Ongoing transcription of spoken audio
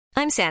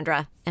I'm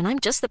Sandra, and I'm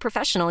just the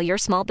professional your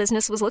small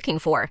business was looking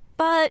for.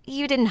 But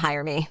you didn't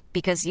hire me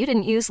because you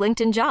didn't use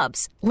LinkedIn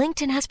Jobs.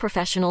 LinkedIn has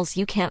professionals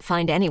you can't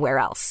find anywhere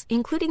else,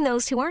 including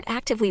those who aren't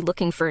actively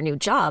looking for a new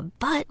job,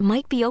 but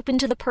might be open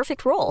to the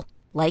perfect role,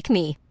 like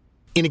me.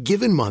 In a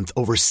given month,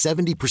 over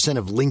 70%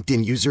 of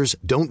LinkedIn users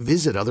don't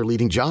visit other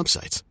leading job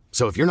sites.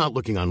 So if you're not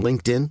looking on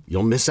LinkedIn,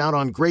 you'll miss out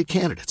on great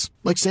candidates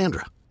like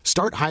Sandra.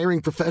 Start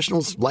hiring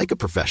professionals like a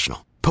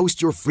professional.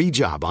 Post your free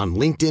job on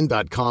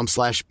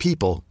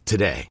linkedin.com/people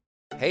today.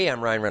 Hey,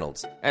 I'm Ryan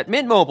Reynolds. At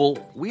Mint Mobile,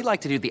 we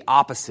like to do the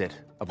opposite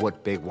of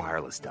what Big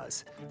Wireless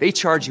does. They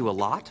charge you a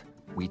lot,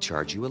 we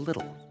charge you a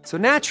little. So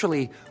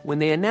naturally, when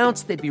they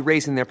announced they'd be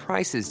raising their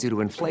prices due to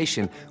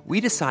inflation,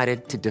 we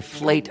decided to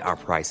deflate our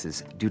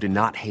prices due to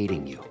not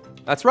hating you.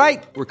 That's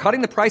right. We're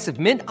cutting the price of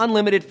Mint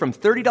Unlimited from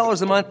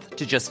 $30 a month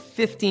to just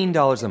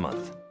 $15 a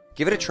month.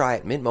 Give it a try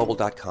at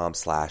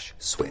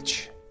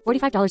mintmobile.com/switch.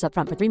 $45 up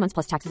front for 3 months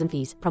plus taxes and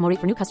fees. Promo rate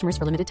for new customers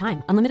for limited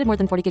time. Unlimited more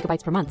than 40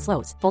 gigabytes per month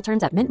slows. Full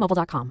terms at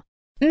mintmobile.com.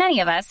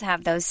 Many of us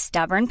have those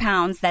stubborn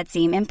pounds that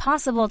seem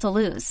impossible to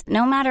lose,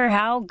 no matter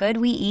how good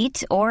we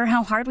eat or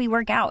how hard we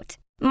work out.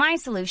 My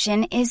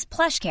solution is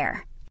PlushCare.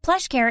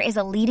 PlushCare is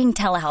a leading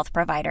telehealth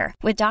provider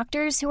with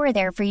doctors who are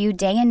there for you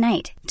day and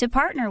night to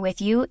partner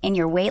with you in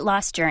your weight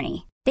loss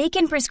journey. They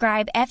can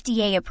prescribe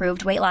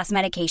FDA-approved weight loss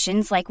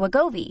medications like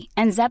Wegovy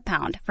and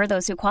Zepbound for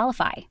those who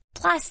qualify.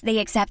 Plus, they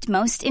accept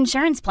most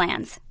insurance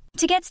plans.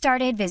 To get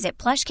started, visit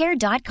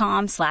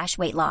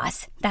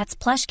plushcare.com/weightloss. That's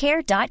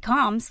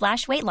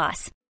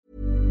plushcare.com/weightloss.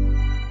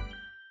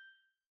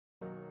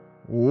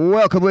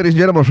 Welcome, ladies and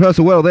gentlemen, across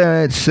the world.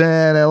 It's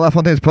La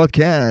Fontaine's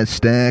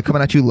podcast,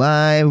 coming at you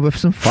live with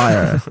some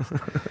fire.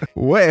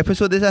 What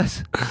episode is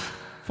this?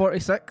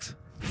 46.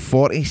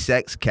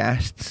 46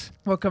 casts.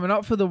 We're coming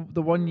up for the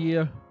 1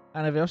 year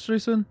anniversary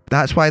soon.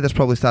 That's why there's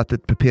probably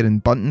started preparing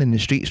bunting in the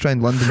streets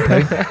around London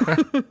town.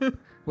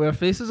 With our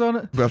faces on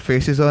it. With our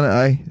faces on it,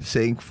 aye.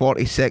 Saying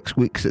 46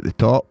 weeks at the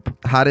top.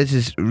 Harrods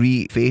has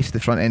refaced the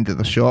front end of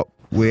the shop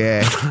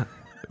with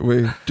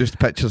just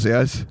pictures of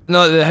us.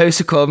 No, the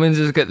House of Commons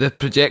has got the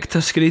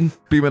projector screen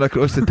beaming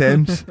across the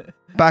Thames.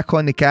 Back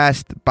on the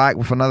cast, back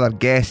with another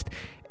guest.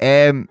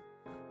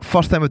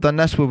 First time we've done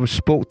this, we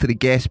spoke to the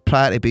guest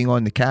prior to being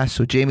on the cast.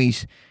 So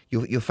Jamie's,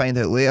 you'll find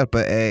out later,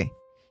 but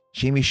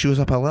Jamie shows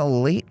up a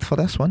little late for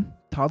this one.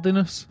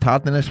 Tardiness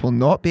will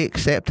not be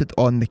accepted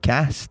on the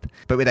cast.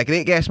 But we had a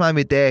great guest, man,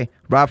 with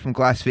Rab from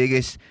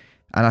Glasvegas,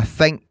 and I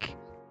think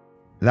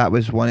that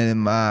was one of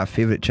my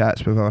favourite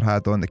chats we've ever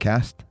had on the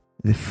cast.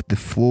 The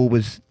flow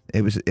was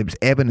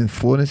ebbing and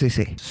flowing, as they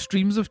say.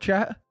 Streams of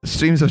chat. A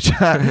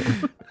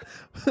tsunami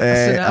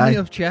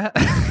of chat.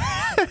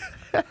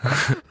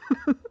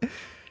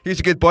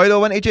 He's a good boy though,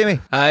 wasn't he, Jamie?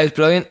 He's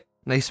brilliant.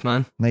 Nice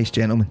man. Nice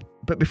gentleman.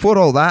 But before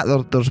all that,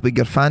 there's been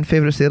your fan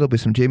favourites there. There'll be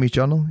some Jamie's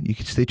Journal. You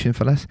can stay tuned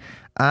for this.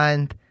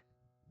 And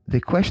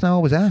the question I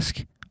always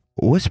ask,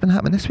 what's been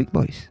happening this week,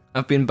 boys?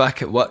 I've been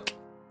back at work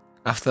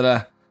after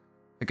a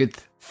good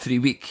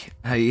 3-week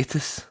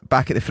hiatus.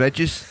 Back at the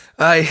fridges?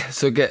 Aye,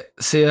 so get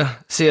sore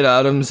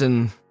arms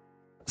and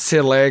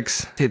sore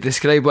legs. To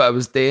describe what I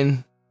was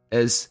doing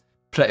is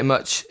pretty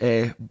much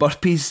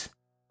burpees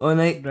all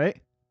night. Right.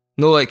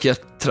 No, like you're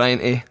trying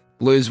to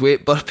lose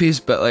weight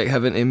burpees, but like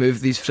having to move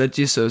these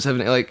fridges. So I was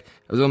having to I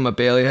was on my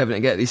belly, having to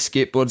get these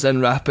skateboards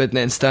in rapid and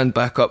then stand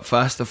back up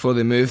fast before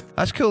they moved.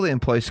 That's cool, they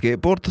employ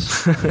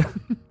skateboarders.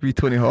 Wee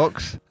Tony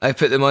Hawks. I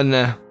put them on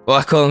I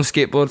call them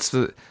skateboards,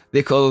 but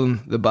they call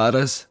them the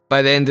barras.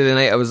 By the end of the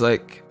night, I was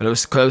like, when I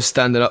was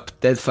standing up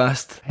dead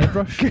fast. Head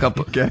rush. I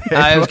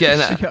was getting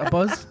it. You got a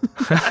buzz.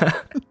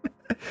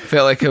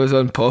 Felt like I was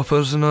on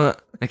poppers and all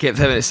that. I kept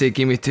having to say,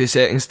 give me 2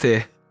 seconds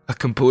to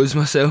compose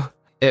myself.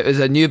 It was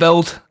a new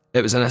build.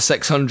 It was in a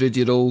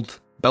 600-year-old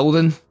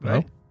building.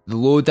 Right. The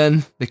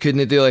load-in, they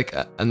couldn't do like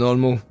a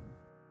normal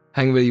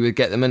thing where you would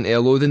get them into a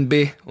loading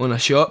bay on a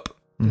shop.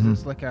 Mm-hmm.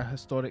 It's like a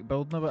historic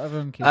building or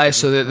whatever. Aye,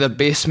 so the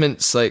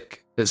basement's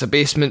like, it's a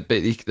basement,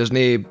 but there's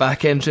no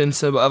back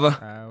entrance or whatever.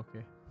 Okay.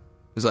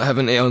 It was like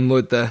having to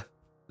unload the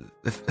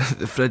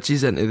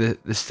fridges into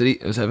the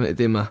street. I was having to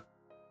do my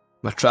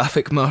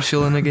traffic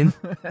marshalling again.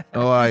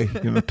 Oh aye,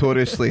 you're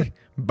notoriously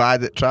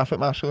bad at traffic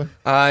marshalling.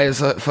 Aye,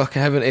 it's like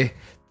fucking having to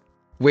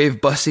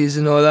wave buses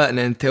and all that and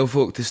then tell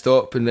folk to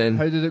stop and then...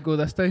 How did it go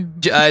this time?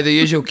 Aye, the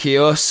usual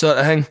chaos sort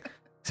of thing.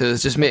 So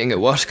it's just making it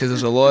worse because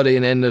there's a lorry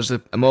and then there's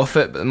a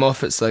Moffat, but the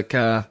Moffat's like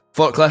a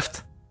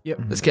forklift. Yep.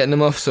 That's getting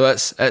them off, so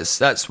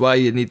that's why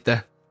you need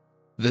the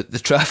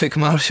traffic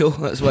marshal.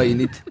 That's why you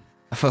need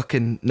a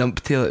fucking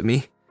numpty like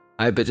me.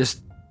 Aye, but just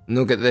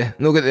no get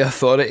the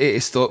authority to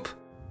stop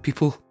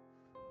people.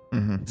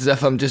 Mm-hmm. As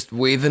if I'm just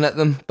waving at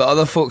them, but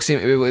other folks seem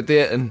to be able to do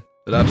it and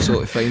they're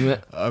absolutely fine with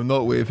it. I'm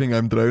not waving,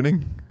 I'm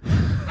drowning.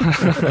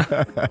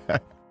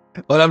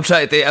 Or I'm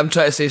trying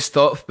to say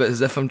stop, but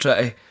as if I'm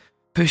trying to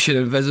push an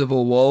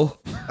invisible wall.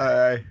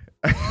 Aye.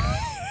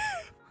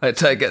 I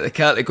try to get the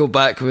car to go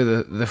back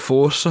with the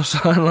force or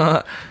something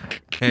like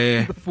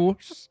that. The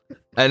force?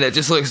 And it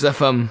just looks as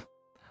if I'm,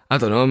 I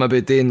don't know, maybe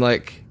doing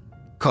like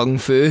Kung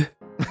Fu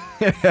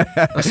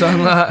or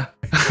something like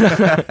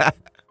that.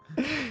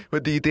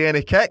 What do you do?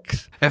 Any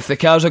kicks? If the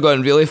cars are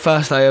going really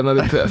fast, I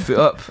maybe put a foot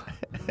up.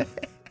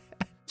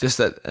 Just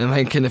that I'm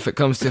thinking if it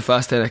comes too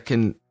fast, then I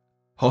can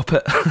hop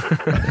it.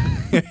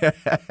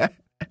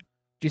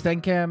 Do you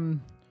think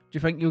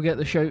you'll get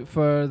the shout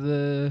for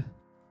the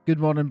Good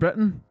Morning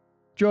Britain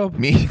job?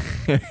 Me?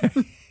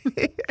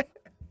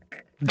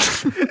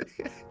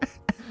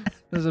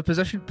 There's a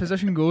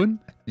position going.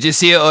 Did you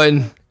see it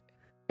on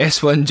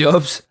S1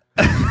 Jobs?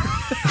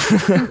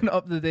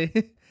 Up the day.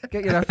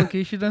 Get your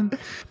application in.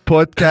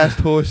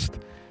 Podcast host,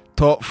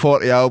 top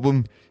 40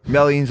 album,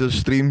 millions of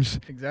streams.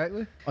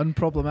 Exactly.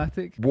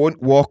 Unproblematic.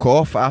 Won't walk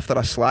off after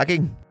a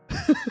slagging.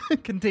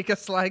 Can take a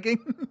slagging.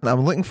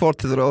 I'm looking forward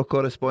to the Royal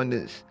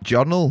Correspondence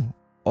journal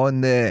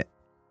on the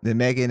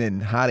Meghan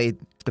and Harry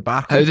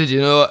debacle. How did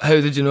you know I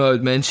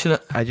would mention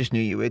it? I just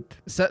knew you would.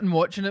 Sitting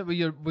watching it with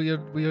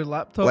your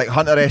laptop. Like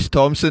Hunter S.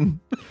 Thompson.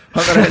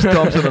 Hunter S.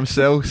 Thompson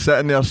himself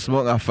sitting there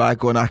smoking a fag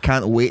going, I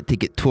can't wait to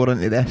get tore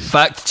into this.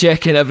 Fact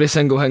checking every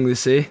single thing they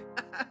say.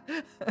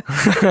 Well,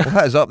 hit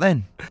us up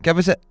then. Give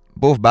us it.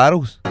 Both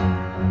barrels.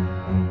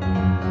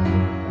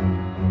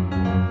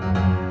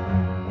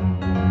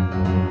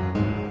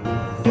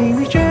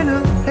 Jamie's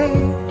Journal,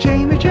 hey,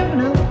 Jamie's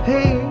Journal,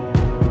 hey,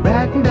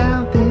 writing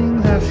down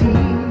things I see.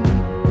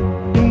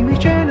 Jamie's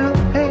Journal,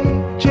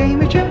 hey,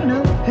 Jamie's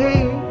Journal,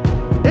 hey,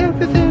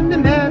 everything that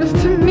matters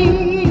to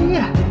me.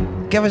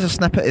 Give us a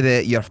snippet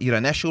of your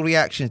initial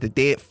reactions the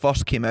day it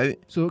first came out.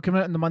 So it came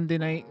out on the Monday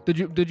night.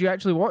 Did you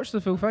actually watch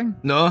the full thing?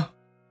 No,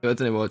 I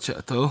didn't watch it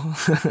at all.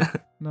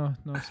 No,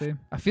 same.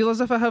 I feel as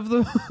if I have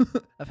though.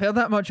 I've heard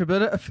that much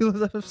about it. I feel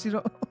as if I've seen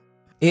it all.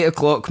 8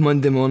 o'clock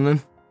Monday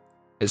morning.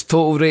 It's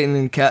total rating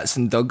in cats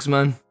and dogs,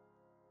 man.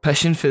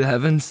 Pishing for the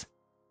heavens.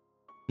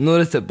 Not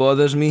that it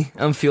bothers me,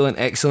 I'm feeling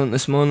excellent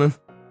this morning.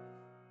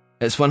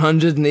 It's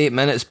 108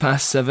 minutes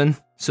past 7,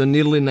 so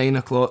nearly 9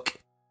 o'clock.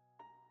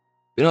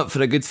 Been up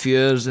for a good few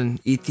hours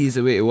and E.T.'s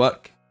away to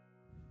work.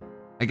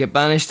 I get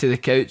banished to the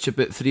couch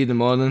about 3 in the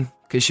morning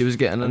because she was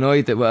getting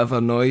annoyed at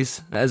whatever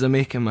noise it is I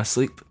make in my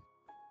sleep.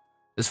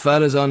 As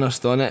far as I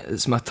understand it,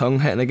 it's my tongue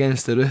hitting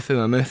against the roof of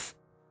my mouth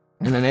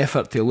in an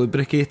effort to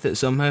lubricate it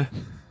somehow.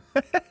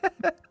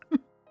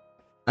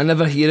 I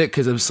never hear it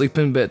because I'm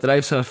sleeping, but it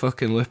drives her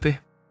fucking loopy.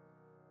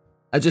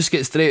 I just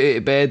get straight out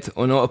of bed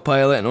on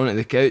autopilot and onto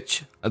the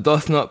couch. I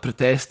doth not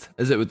protest,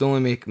 as it would only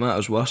make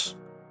matters worse.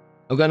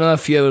 I've got another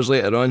few hours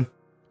later on.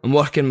 I'm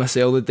working my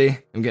cell today.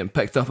 I'm getting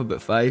picked up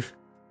about 5.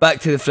 Back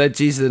to the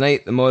fridges the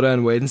night, tomorrow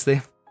and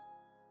Wednesday.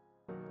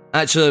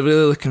 Actually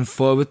really looking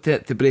forward to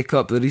it to break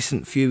up the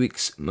recent few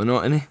weeks'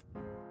 monotony.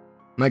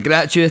 My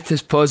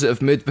gratuitous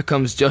positive mood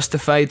becomes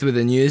justified with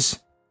the news.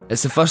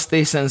 It's the first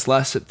day since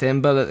last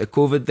September that the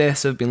COVID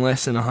deaths have been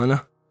less than 100.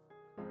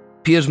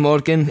 Piers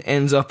Morgan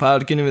ends up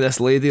arguing with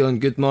this lady on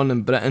Good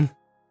Morning Britain.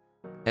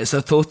 It's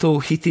a total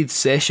heated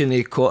session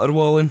of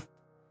caterwauling.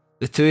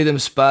 The two of them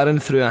sparring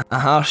through a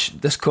harsh,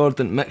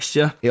 discordant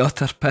mixture of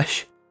utter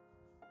pish.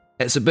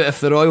 It's about if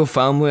the royal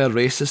family are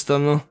racist or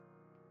no.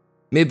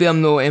 Maybe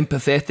I'm not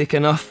empathetic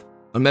enough,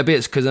 or maybe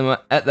it's because I'm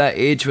at that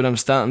age where I'm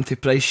starting to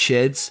price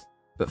sheds,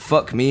 but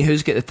fuck me,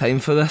 who's got the time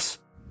for this?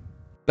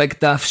 Big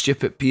daft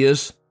stupid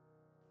Piers.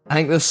 I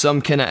think there's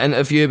some kind of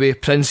interview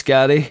with Prince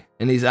Gary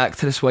and his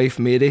actress wife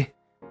Mary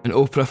and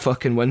Oprah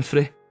fucking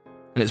Winfrey,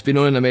 and it's been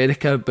on in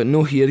America but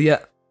no here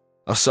yet,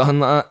 or something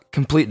like that.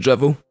 Complete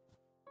drivel.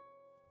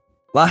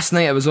 Last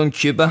night I was on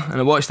Cuba and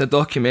I watched a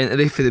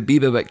documentary for the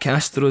Bieber about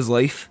Castro's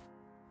life.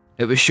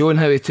 It was showing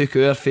how he took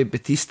over for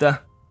Batista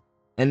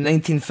in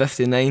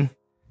 1959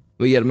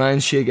 with your man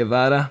Che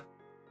Guevara,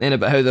 then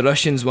about how the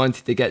Russians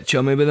wanted to get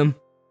chummy with him.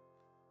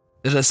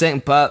 There's a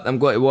second part I'm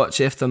going to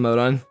watch after my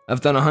run. I've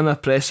done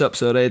 100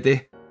 press-ups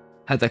already,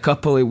 had a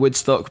couple of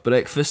Woodstock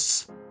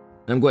breakfasts,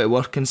 and I'm going to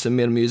work on some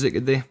more music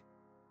today.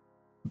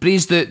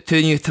 Breezed out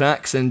 2 new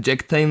tracks in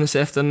jig time this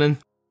afternoon.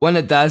 One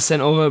that Daz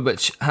sent over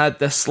which had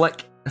this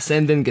slick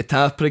ascending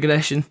guitar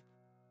progression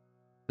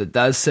that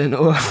Daz sent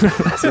over.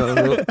 That's what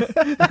I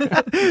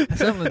wrote.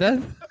 Certainly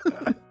did.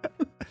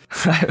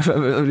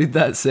 I'll read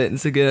that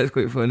sentence again, that's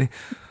quite funny.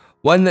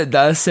 One that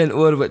Daz sent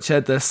over which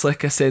had this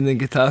slick ascending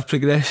guitar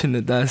progression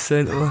that Daz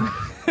sent over.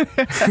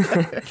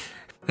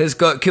 It's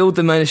got cool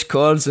diminished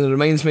chords and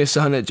reminds me of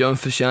something that John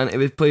Frusciante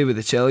would play with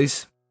the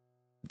Chili's.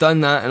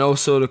 Done that and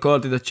also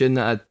recorded a tune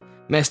that I'd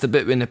messed a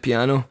bit with in the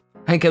piano.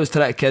 I think I was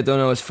trying to kid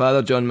on his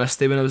father John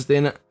Misty when I was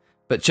doing it,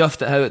 but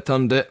chuffed at how it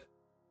turned out.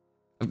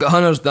 I've got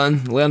hunters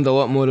done, learned a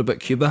lot more about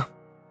Cuba.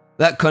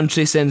 That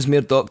country sends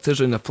more doctors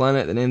around the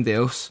planet than anybody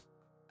else.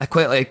 I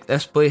quite like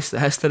this place, the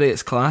history,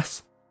 it's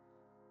class.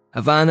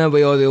 Havana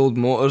with all the old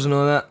motors and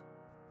all that.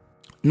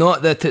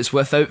 Not that it's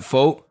without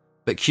fault,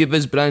 but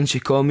Cuba's branch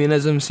of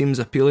communism seems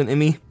appealing to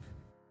me.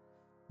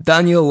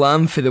 Daniel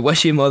Lamb for the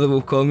Wishy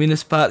Motherwell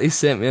Communist Party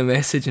sent me a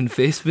message on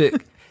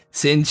Facebook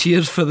saying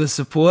cheers for the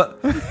support.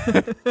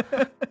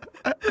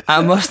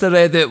 I must have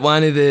read out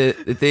one of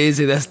the days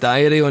of this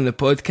diary on the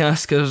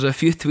podcast because there's a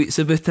few tweets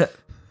about it.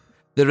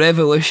 The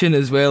revolution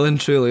is well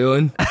and truly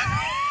on.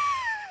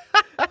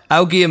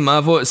 I'll give him my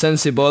vote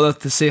since he bothered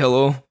to say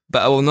hello,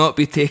 but I will not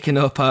be taking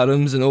up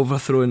arms and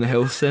overthrowing the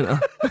health centre.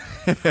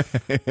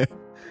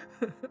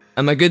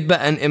 I'm a good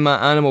bit into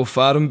my Animal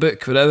Farm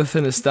book where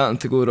everything is starting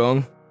to go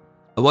wrong.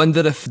 I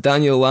wonder if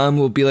Daniel Lamb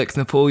will be like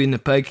Napoleon the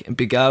Pig and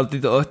be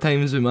guarded at all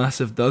times with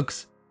massive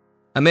dogs.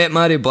 I met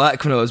Mary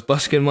Black when I was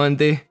busking one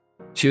day.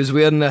 She was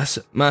wearing this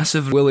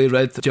massive woolly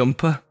red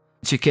jumper.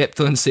 She kept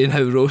on saying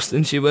how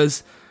roasting she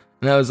was,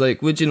 and I was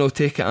like, would you not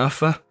take it off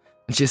her?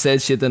 And she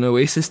said she had an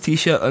Oasis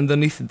t-shirt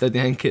underneath and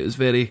didn't think it was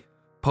very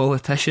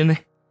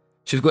politician-y.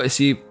 She was going to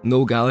see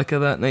Noel Gallagher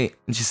that night,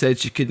 and she said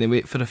she couldn't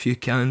wait for a few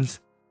cans.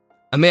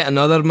 I met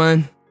another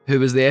man who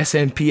was the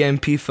SNP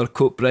MP for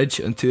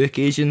Coatbridge on 2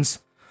 occasions.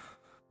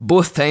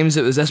 Both times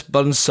it was this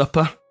Burns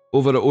supper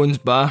over at Owen's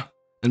bar,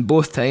 and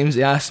both times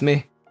he asked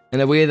me,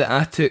 in a way that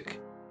I took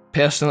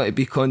personally to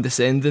be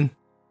condescending,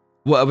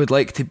 what I would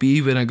like to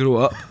be when I grow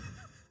up.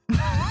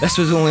 This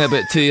was only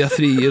about 2 or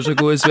 3 years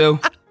ago as well,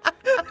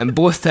 and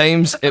both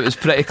times it was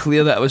pretty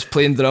clear that I was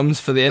playing drums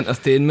for the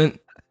entertainment,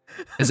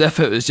 as if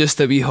it was just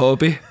a wee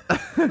hobby.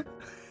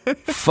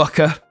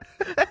 Fucker.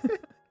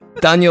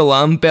 Daniel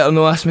Lamb better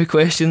not ask me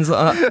questions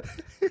like that.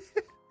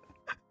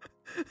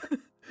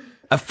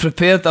 I've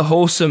prepared a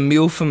wholesome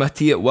meal for my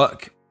tea at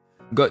work.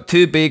 Got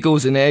 2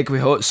 bagels and egg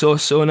with hot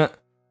sauce on it,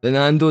 the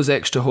Nando's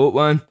extra hot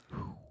one.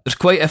 There's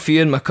quite a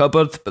few in my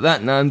cupboard, but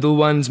that Nando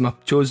one's my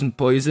chosen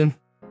poison.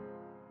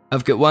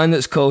 I've got one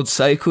that's called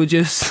Psycho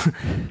Juice.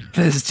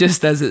 That's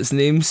just as its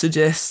name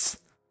suggests.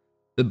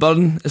 The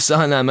burn is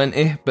something I'm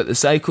into, but the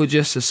Psycho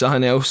Juice is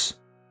something else.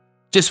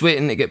 Just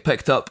waiting to get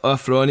picked up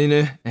off Ronnie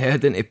now and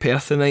head into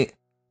Perth tonight.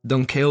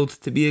 Dunkeld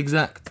to be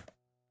exact.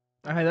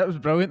 Aye, that was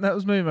brilliant. That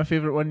was maybe my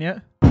favourite one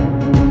yet.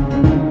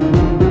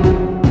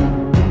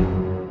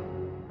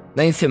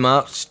 9th of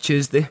March,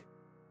 Tuesday.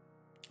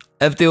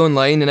 Every day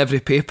online and every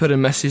paper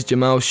in Mrs.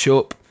 Jamal's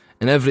shop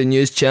and every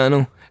news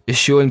channel is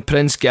showing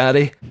Prince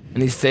Gary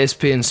and his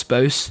thespian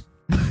spouse.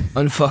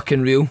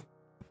 Unfucking real.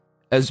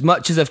 As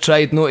much as I've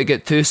tried not to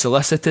get too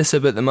solicitous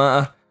about the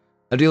matter,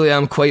 I really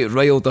am quite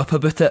riled up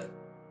about it.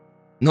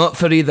 Not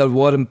for either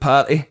Warren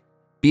party,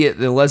 be it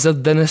the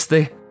Lizard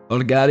Dynasty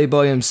or Gary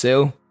Boy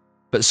himself,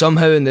 but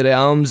somehow in the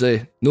realms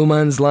of No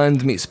Man's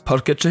Land meets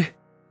Purgatory.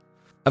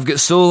 I've got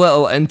so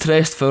little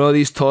interest for all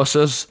these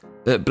tossers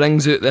that it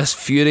brings out this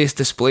furious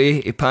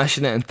display of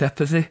passionate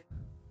antipathy.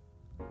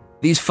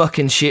 These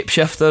fucking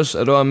shapeshifters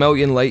are all a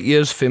million light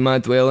years from my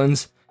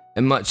dwellings,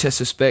 and much I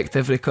suspect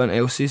every cunt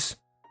else's.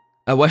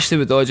 I wish they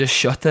would all just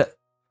shut it.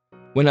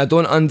 When I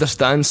don't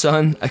understand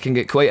something, I can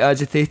get quite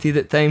agitated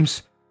at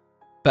times,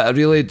 but I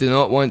really do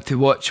not want to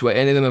watch what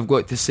any of them have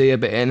got to say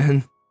about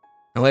anything,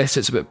 unless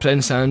it's about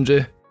Prince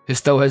Andrew, who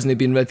still hasn't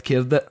been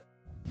rid-cared it.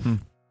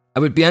 I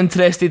would be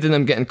interested in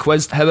them getting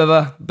quizzed,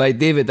 however, by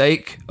David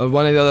Icke or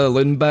one of the other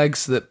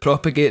loonbags that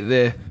propagate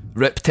the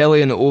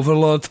reptilian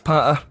overlord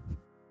patter.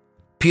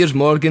 Piers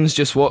Morgan's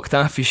just walked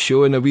off his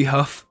show in a wee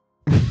huff.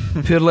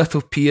 Poor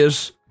little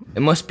Piers, it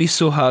must be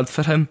so hard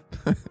for him.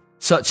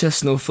 Such a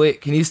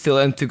snowflake, he needs to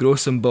learn to grow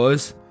some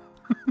balls.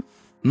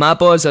 My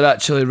balls are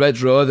actually red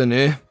raw the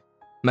new.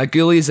 My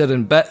ghoulies are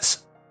in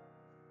bits.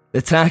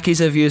 The trackies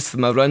I've used for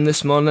my run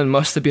this morning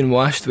must have been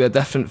washed with a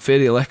different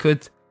fairy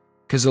liquid,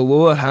 because the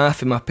lower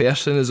half of my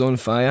person is on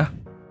fire.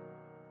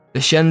 The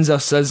shins are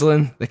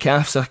sizzling, the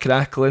calves are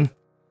crackling,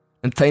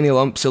 and tiny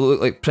lumps that look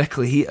like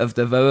prickly heat have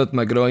devoured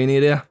my groin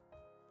area.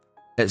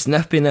 It's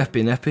nippy,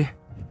 nippy, nippy.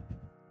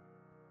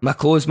 My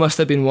clothes must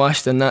have been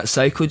washed in that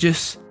Psycho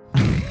Juice.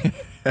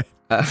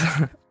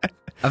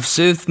 I've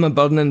soothed my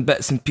burning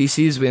bits and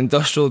pieces with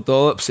industrial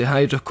dollops of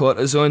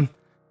hydrocortisone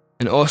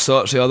and all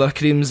sorts of other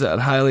creams that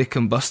are highly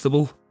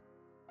combustible.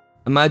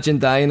 Imagine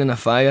dying in a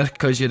fire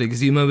because your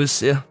eczema was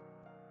sore.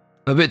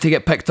 I'm about to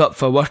get picked up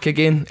for work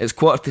again. It's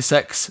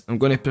 6:45. I'm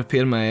going to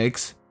prepare my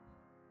eggs.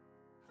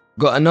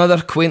 Got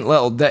another quaint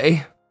little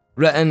ditty,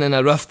 written in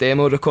a rough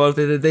demo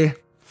recorded today.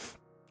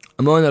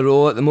 I'm on a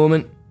roll at the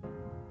moment.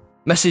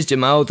 Mrs.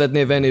 Jamal didn't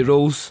have any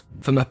rolls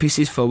for my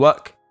pieces for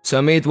work, so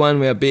I made one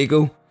with a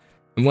bagel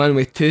and one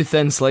with 2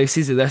 thin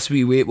slices of this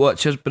wee Weight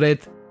Watchers bread.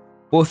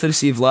 Both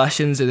received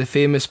lashings of the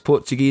famous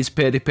Portuguese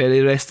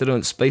peri-peri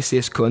restaurant's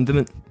spiciest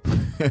condiment.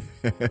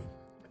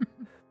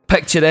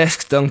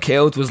 Picturesque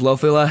Dunkeld was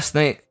lovely last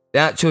night. The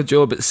actual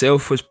job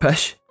itself was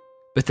pish,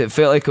 but it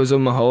felt like I was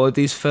on my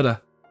holidays for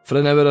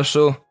an hour or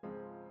so,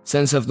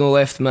 since I've not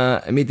left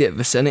my immediate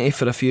vicinity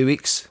for a few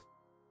weeks.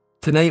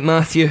 Tonight,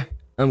 Matthew,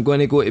 I'm going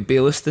to go to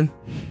Baillieston.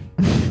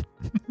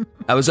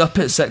 I was up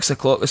at 6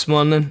 o'clock this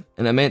morning,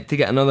 and I meant to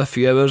get another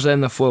few hours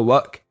in before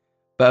work,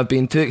 but I've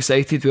been too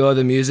excited with all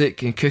the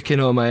music and cooking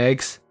all my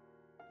eggs.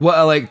 What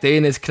I like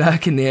doing is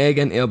cracking the egg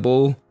into a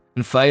bowl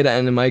and fire it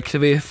in the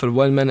microwave for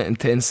 1 minute and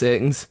 10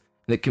 seconds,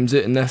 and it comes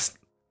out in this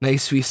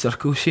nice wee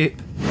circle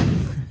shape.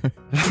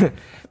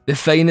 The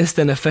finest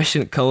and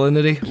efficient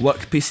culinary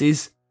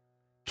workpieces,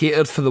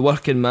 catered for the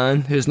working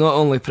man who's not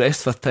only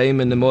pressed for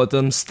time in the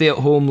modern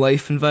stay-at-home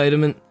life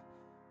environment,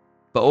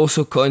 but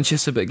also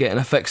conscious about getting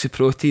a fix of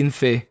protein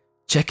for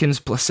chicken's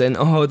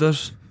placenta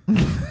hoarders.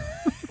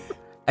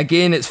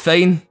 Again, it's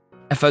fine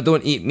if I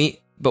don't eat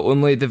meat, but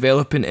only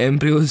developing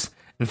embryos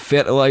and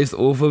fertilised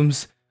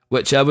ovums,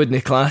 which I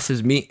wouldn't class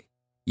as meat,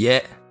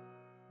 yet.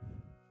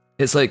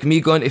 It's like me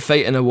going to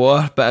fight in a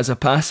war, but as a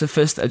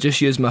pacifist I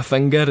just use my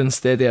finger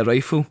instead of a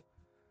rifle.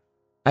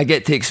 I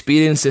get to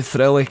experience the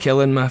thrill of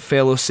killing my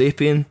fellow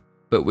sapien,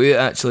 but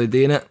without actually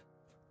doing it.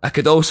 I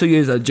could also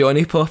use a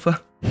Johnny Popper.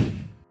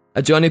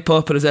 A Johnny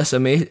Popper is this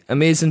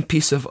amazing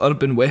piece of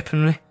urban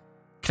weaponry,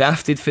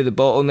 crafted for the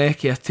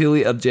bottleneck of a 2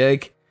 litre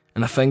jig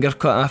and a finger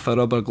cut off a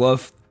rubber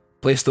glove,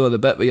 placed over the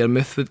bit where your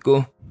mouth would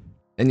go,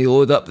 and you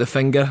load up the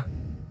finger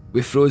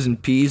with frozen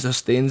peas or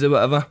stains or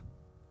whatever.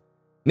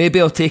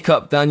 Maybe I'll take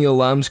up Daniel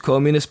Lamb's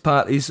Communist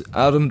Party's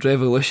armed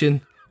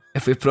revolution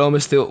if we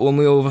promise to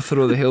only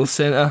overthrow the health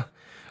centre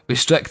with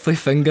strictly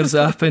finger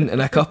zapping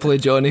and a couple of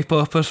Johnny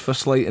Poppers for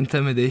slight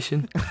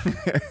intimidation.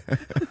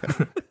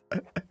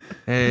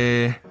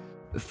 The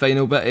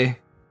final bit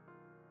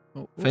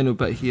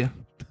here.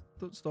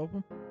 Don't stop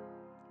him.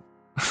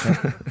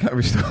 Can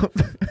we stop?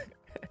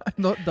 I'm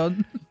not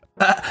done.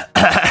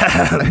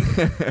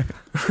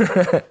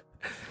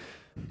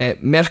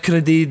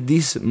 Mercredi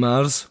 10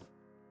 Mars.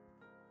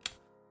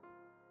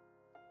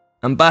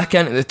 I'm back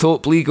into the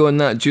top league on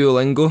that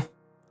Duolingo.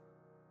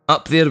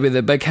 Up there with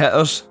the big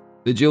hitters,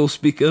 the dual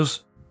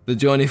speakers, the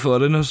Johnny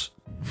Foreigners.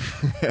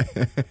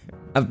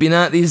 I've been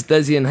at these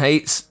dizzying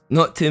heights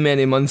not too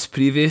many months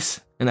previous,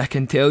 and I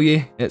can tell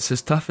you it's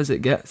as tough as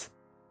it gets.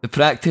 The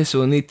practice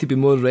will need to be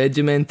more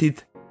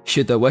regimented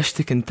should I wish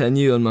to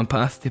continue on my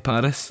path to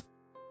Paris.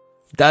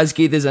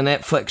 Dazgate is a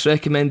Netflix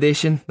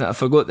recommendation that I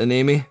forgot the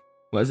name of.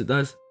 What is it,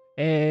 Daz?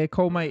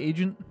 Call My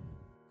Agent.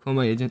 Call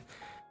My Agent.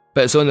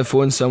 But it's on the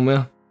phone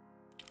somewhere.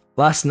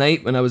 Last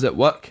night when I was at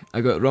work,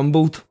 I got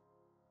rumbled.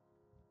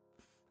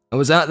 I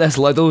was at this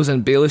Lidl's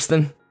in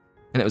Baillieston,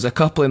 and it was a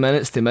couple of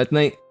minutes to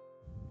midnight.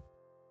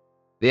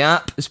 The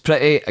app is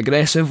pretty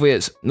aggressive with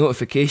its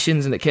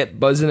notifications, and it kept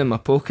buzzing in my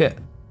pocket,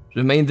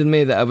 reminding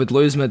me that I would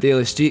lose my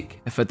daily streak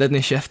if I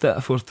didn't shift it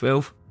before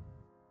 12.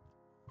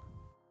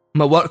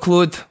 My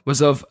workload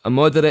was of a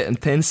moderate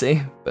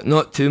intensity, but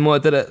not too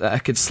moderate that I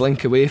could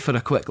slink away for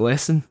a quick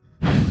lesson.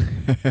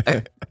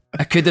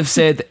 I could have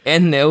said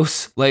anything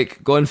else,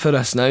 like gone for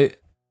a snout,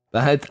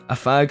 but I had a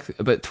fag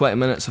about 20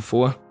 minutes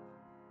before.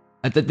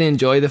 I didn't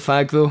enjoy the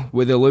fag though,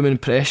 with the looming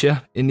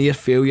pressure and near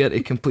failure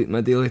to complete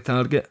my daily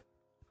target.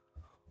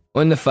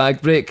 On the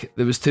fag break,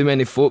 there was too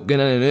many folk going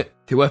in and out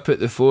to whip out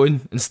the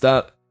phone and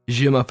start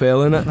Je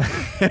m'appelle in it.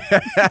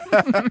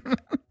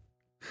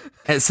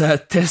 It's a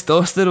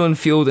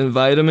testosterone-fueled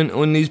environment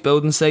on these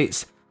building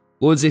sites.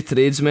 Loads of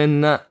tradesmen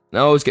and that, and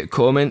I always get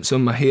comments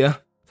on my hair,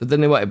 so I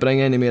didn't want to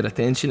bring any more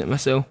attention to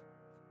myself.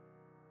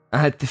 I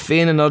had to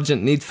feign an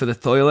urgent need for the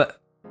toilet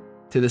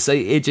to the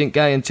site agent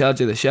guy in charge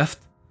of the shift.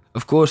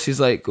 Of course, he's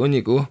like, on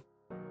you go.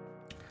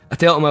 I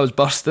told him I was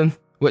bursting,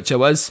 which I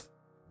was.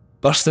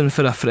 Bursting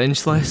for a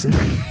French lesson.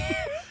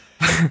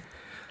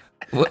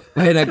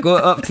 When I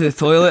got up to the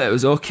toilet, it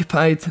was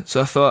occupied,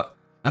 so I thought,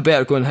 I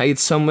better go and hide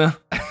somewhere.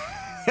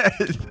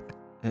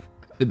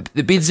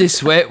 The beads of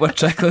sweat were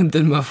trickling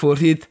down my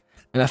forehead,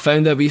 and I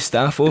found a wee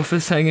staff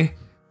office hanging,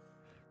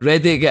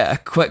 ready to get a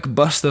quick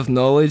burst of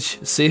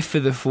knowledge, safe for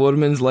the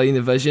foreman's line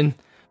of vision,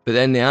 but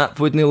then the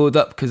app wouldn't load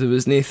up because there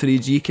was no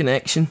 3G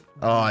connection.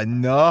 Oh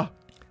no.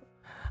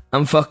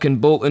 I'm fucking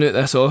bolting out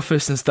this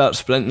office and start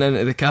sprinting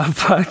into the car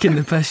park in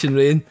the pissing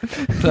rain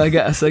till I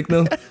get a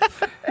signal.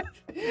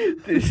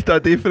 To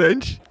study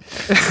French.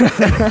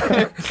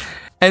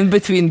 In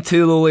between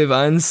two lowly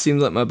vans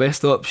seemed like my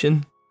best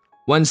option.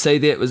 One side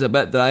of it was a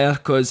bit drier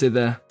because of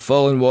the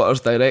falling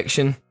water's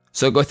direction,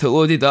 so I got it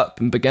loaded up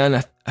and began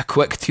a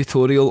quick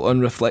tutorial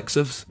on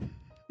reflexives.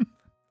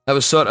 I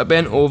was sort of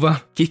bent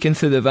over, keeking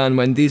through the van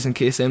windies in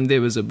case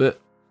MD was about.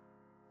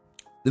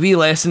 The wee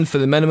lesson for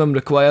the minimum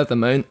required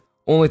amount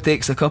only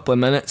takes a couple of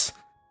minutes.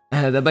 I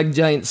had a big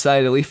giant sigh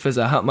of relief as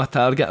I hit my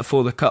target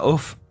before the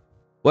cut-off.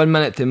 1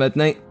 minute to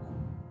midnight.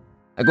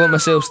 I got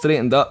myself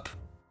straightened up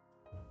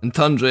and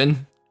turned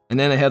round, and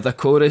then I heard a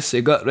chorus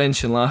of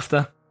gut-wrenching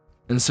laughter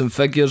and some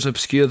figures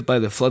obscured by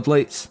the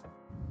floodlights.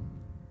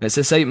 It's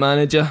the site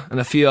manager and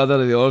a few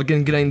other of the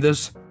organ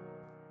grinders.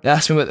 They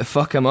asked me what the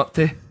fuck I'm up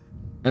to,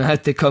 and I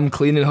had to come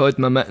clean and hold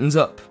my mittens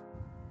up.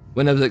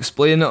 When I was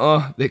explaining it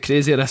all, the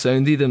crazier I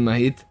sounded in my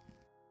head.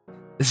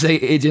 The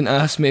site agent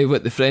asked me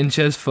what the French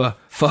is for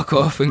fuck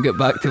off and get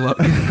back to work.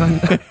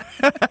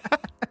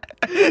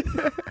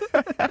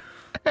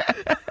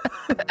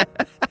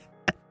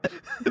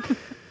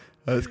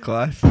 That's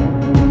class.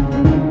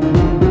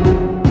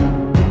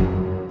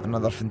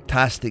 Another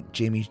fantastic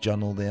Jamie's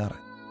Journal there.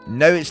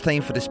 Now it's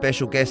time for the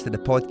special guest of the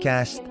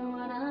podcast.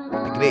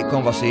 A great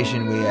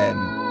conversation with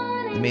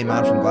the main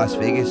man from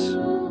Glasvegas,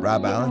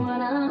 Rab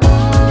Allan.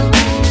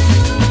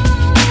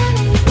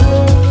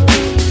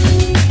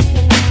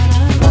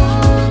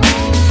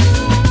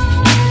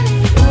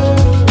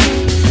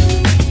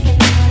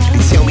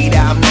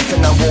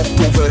 I walked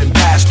over and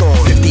passed on.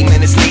 15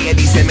 minutes later,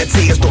 these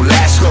imitators don't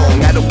last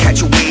long. I don't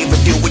catch a wave or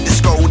deal with the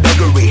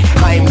skullduggery.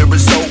 I am the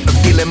result of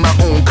dealing my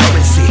own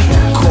currency.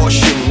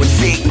 Caution, when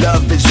fake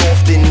love is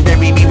often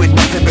bury me with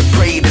nothing but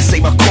pray to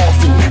save my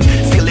coffin.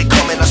 Feel it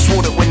coming, I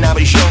swore that when I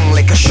was young.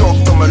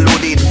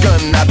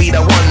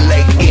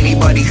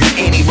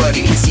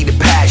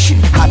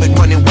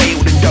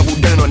 double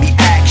down on the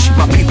action.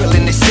 My people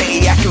in the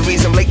city, I can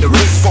raise them like the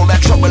roof. All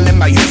that trouble in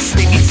my youth,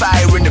 made me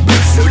fire in the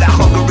booth. Now that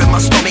hunger in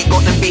my stomach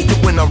got them baited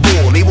when I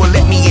roll. They won't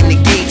let me in the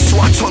gate, so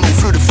I tunnel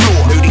through the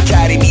floor. Now they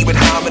carry me with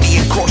harmony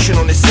and caution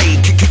on the side.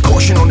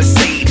 Caution on the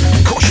side,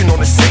 caution on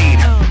the side.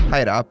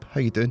 Hi Rab,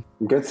 how you doing?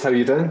 I'm good, how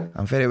you doing?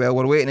 I'm very well.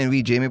 We're waiting on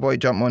wee Jamie boy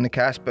jump on the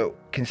cast, but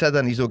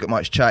considering he's not got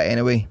much chat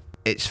anyway,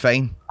 it's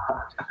fine.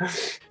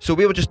 So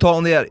we were just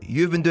talking there,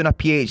 you've been doing a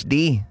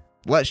PhD.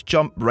 Let's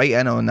jump right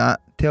in on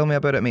that. Tell me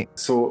about it, mate.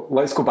 So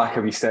let's go back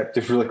a wee step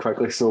just really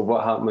quickly. So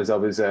what happened was I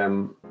was,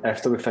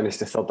 after we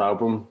finished the third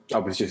album, I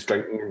was just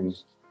drinking and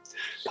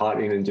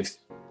partying and just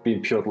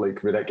being pure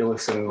like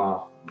ridiculous, and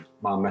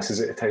my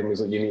missus at the time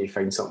was like, you need to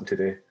find something to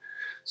do.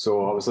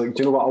 So I was like,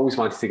 do you know what, I always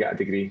wanted to get a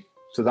degree.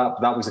 So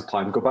that was the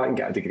plan, go back and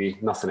get a degree,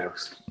 nothing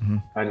else. Mm-hmm.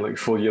 And like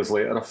 4 years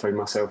later, I found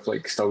myself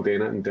like still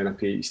doing it and doing a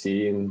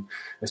PhD, and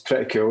it's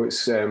pretty cool.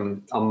 It's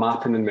I'm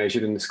mapping and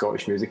measuring the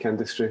Scottish music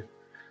industry.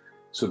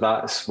 So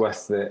that's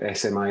with the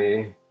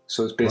SMIA.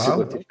 So it's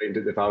basically to find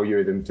out the value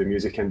of the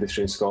music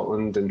industry in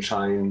Scotland and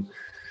try and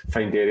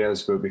find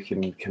areas where we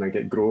can kind of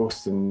get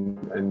growth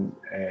and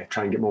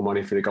try and get more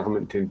money for the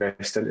government to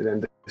invest into the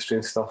industry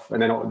and stuff.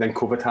 And then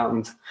COVID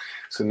happened.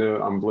 So now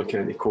I'm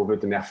looking into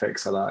COVID and the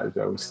effects of that as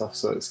well and stuff.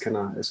 So it's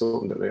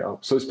opened it right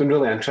up. So it's been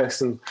really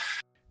interesting.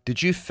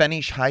 Did you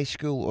finish high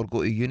school or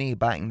go to uni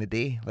back in the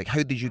day? Like,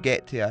 how did you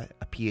get to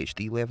a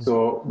PhD level?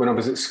 So when I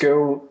was at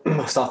school,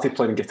 I started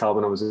playing guitar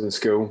when I was in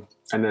school,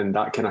 and then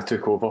that kind of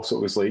took over. So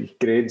it was like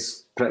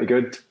grades, pretty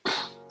good.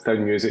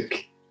 Then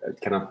music, it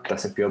kind of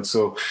disappeared.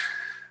 So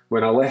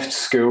when I left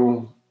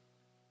school,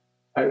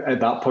 at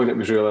that point, it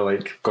was really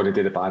like, going to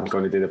do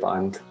the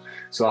band.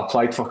 So I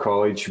applied for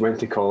college,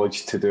 went to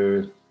college to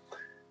do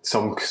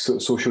some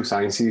social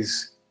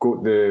sciences,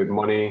 got the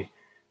money,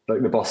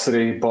 like the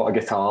bursary, bought a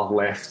guitar,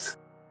 left.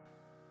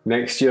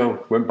 Next year,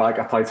 went back,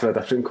 applied for a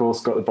different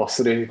course, got the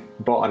bursary,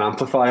 bought an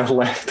amplifier,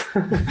 left.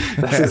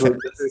 This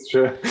is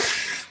true.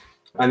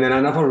 And then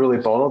I never really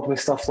bothered with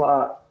stuff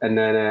like that. And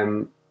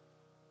then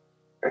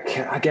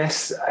I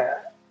guess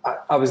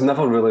I was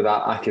never really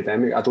that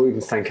academic. I don't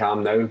even think I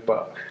am now,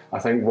 but I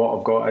think what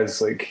I've got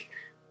is like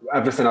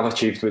everything I've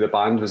achieved with the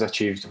band was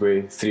achieved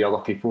with 3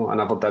 other people. I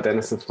never did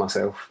anything for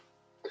myself.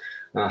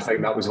 And I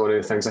think that was one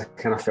of the things I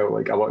kind of felt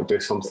like I want to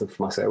do something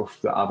for myself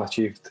that I've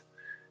achieved.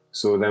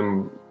 So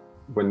then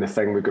when the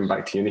thing with going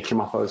back to uni came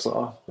up, I was like,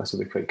 oh, this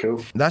would be quite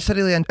cool. That's a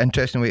really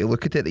interesting way to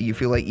look at it, that you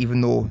feel like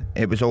even though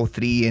it was all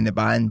 3 in the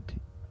band,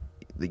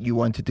 that you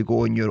wanted to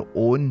go on your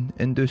own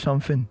and do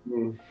something.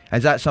 Mm.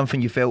 Is that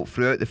something you felt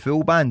throughout the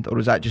full band, or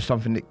is that just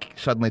something that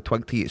suddenly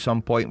twigged to you at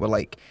some point where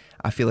like,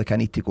 I feel like I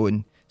need to go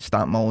and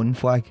stamp my own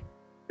flag?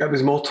 It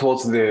was more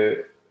towards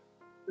the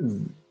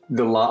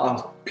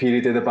latter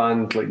period of the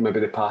band, like maybe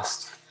the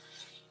past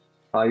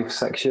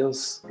 5-6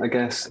 years, I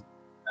guess.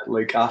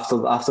 Like after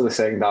the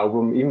second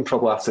album, even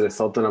probably after the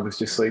third one, I was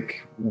just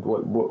like,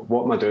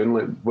 what am I doing?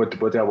 Like,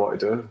 what do I want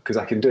to do? Because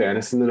I can do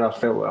anything. And I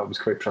felt like I was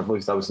quite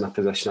privileged. I was in a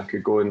position I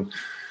could go and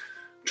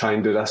try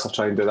and do this or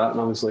try and do that. And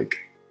I was like,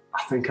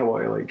 I think I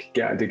want to like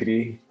get a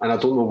degree. And I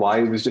don't know why.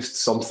 It was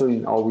just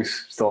something I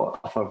always thought,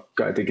 if I've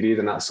got a degree,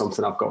 then that's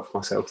something I've got for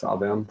myself that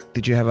I've earned.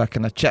 Did you have a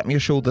kind of chip on your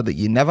shoulder that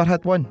you never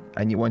had one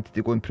and you wanted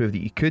to go and prove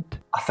that you could?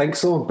 I think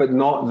so, but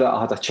not that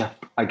I had a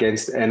chip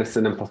against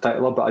anything in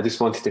particular, but I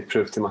just wanted to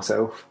prove to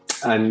myself.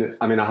 And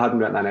I mean, I hadn't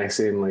written an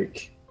essay in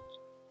like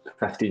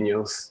 15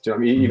 years. Do you know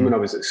what I mean? Mm-hmm. Even when I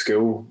was at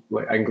school,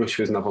 like English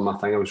was never my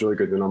thing. I was really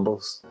good with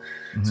numbers.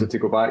 Mm-hmm. So to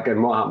go back,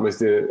 and what happened was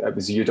it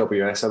was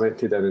UWS I went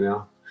to down in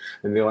there,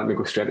 and they let me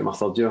go straight to my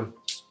third year,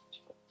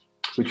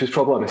 which was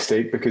probably a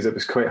mistake because it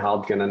was quite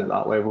hard getting in at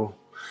that level.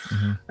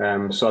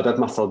 Mm-hmm. So I did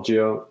my third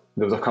year.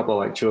 There was a couple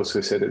of lecturers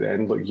who said at the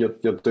end, "Look, you're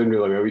doing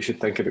really well. You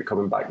should think about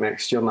coming back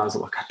next year." And I was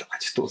like, "I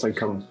just don't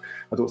think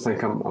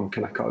I'm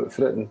kind of cut out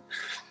for it." And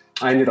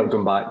I ended up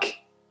going back.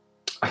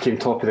 I came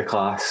top of the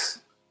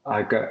class.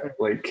 I got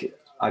like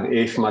an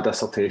A for my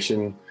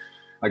dissertation.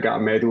 I got a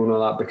medal and all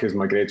that because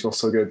my grades were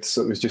so good.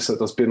 So it was just like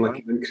there's been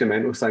like an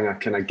incremental thing I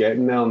kind of get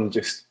in there, and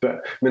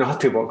but I mean I had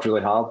to work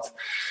really hard.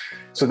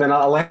 So then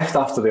I left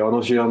after the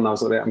honours year, and I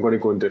was like, right, I'm going to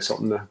go and do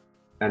something there.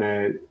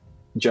 And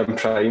Jim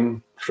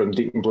Prime from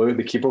Deacon Blue,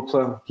 the keyboard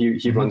player,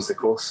 he runs the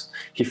course.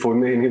 He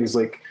phoned me and he was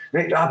like,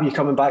 "Right, Rab, you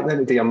coming back then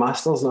to do your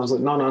masters?" And I was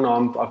like,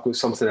 "No, I've got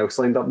something else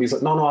lined up." And he's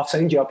like, "No, I've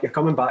signed you up. You're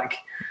coming back."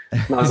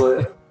 And I was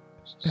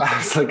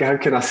like, how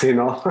can I say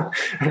no?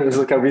 And it was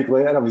like a week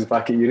later, I was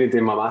back at uni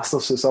doing my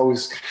masters. So it's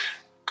always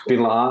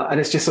been like that. And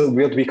it's just like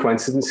weird wee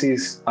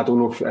coincidences. I don't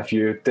know if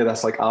you do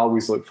this, like I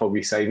always look for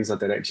wee signs or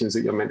directions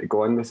that you're meant to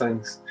go in with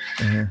things.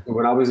 Mm-hmm.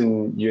 When I was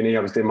in uni,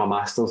 I was doing my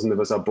masters, and there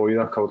was a boy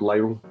there called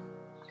Lyle.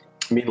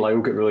 Me and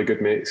Lyle got really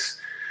good mates.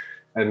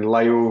 And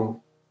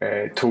Lyle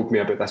told me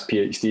about this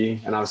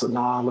PhD, and I was like,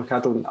 "No, look, I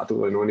don't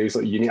really know." And he was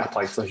like, "You need to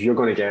apply for this. You're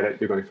going to get it.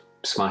 You're going to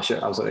smash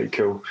it." I was like, "Right,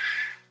 cool."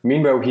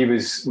 Meanwhile, he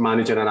was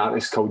managing an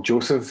artist called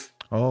Joseph.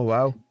 Oh,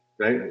 wow.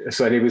 Right.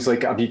 So he was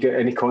like, "Have you got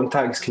any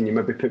contacts? Can you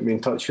maybe put me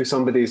in touch with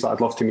somebody?" He's like,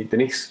 "I'd love to meet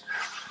Denise."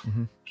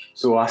 Mm-hmm.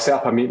 So I set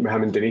up a meeting with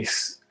him and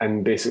Denise,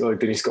 and basically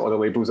Denise got all the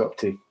labels up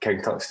to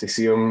King Tut's to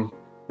see him.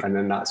 and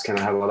then that's kind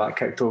of how all that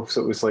kicked off.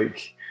 So it was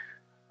like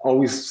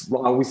always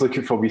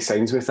looking for wee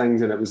signs with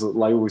things, and it was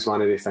Lyle was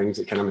one of the things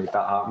that kind of made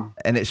that happen.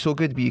 And it's so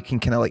good when you can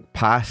kind of like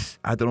pass,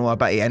 I don't know, a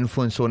bit of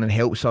influence on and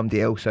help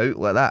somebody else out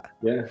like that.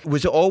 Yeah.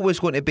 Was it always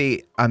going to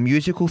be a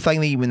musical thing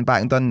that you went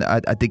back and done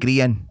a degree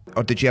in,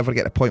 or did you ever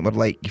get to a point where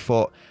like you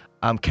thought,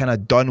 I'm kind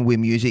of done with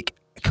music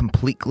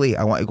completely,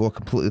 I want to go a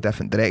completely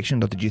different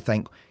direction? Or did you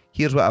think,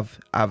 here's what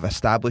I've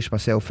established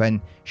myself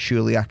in,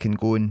 surely I can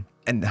go and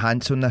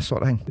enhance on this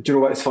sort of thing? Do you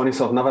know what, it's funny,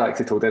 so I've never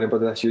actually told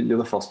anybody this. You're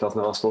the first person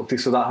I ever spoke to.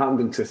 So that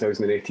happened in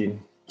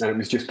 2018, and it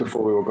was just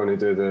before we were going to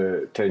do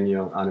the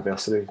 10-year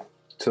anniversary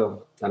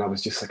tour, and I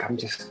was just like, I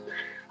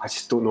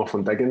just don't know if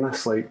I'm digging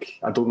this. Like,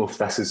 I don't know if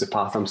this is the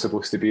path I'm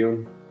supposed to be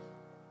on.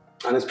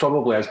 And it's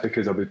probably is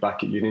because I was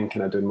back at uni and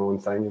kind of doing my own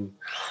thing. And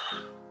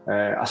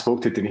I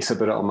spoke to Denise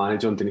about it, our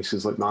manager, and Denise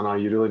was like, no,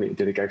 you really need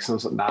to do the gigs. And I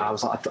was like, nah, I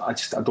was like,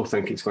 I don't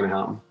think it's going to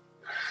happen.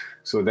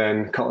 So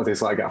then a couple of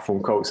days later, I get a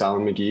phone call. It's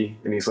Alan McGee,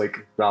 and he's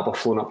like, Rab, I've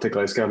flown up to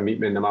Glasgow and meet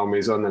me in the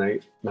Malmaison the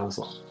night. And I was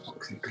like,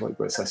 fuck's sake, like,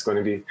 what's this going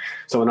to be?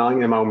 So when I'm in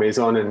the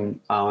Malmaison and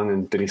Alan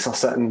and Denise are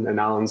sitting, and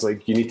Alan's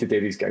like, you need to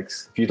do these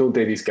gigs. If you don't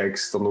do these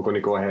gigs, they're not going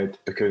to go ahead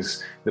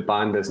because the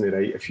band isn't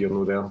right if you're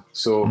not there.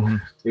 So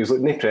he was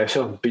like, no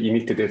pressure, but you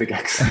need to do the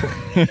gigs.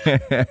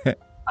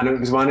 And it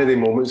was one of the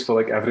moments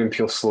where like everything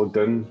pure slowed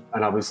down,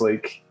 and I was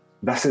like,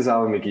 this is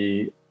Alan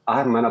McGee.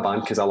 I'm in a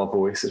band because I love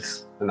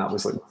Oasis, and that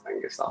was like my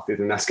thing get started.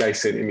 And this guy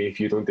saying to me, if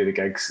you don't do the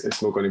gigs,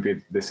 it's not going to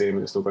be the same,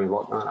 and it's not going to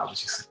work. And I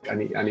was just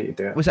like, I need to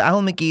do it. Was it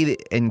Alan McGee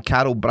and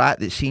Carol Bratt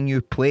that seen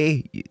you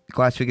play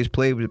Glasvegas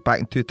play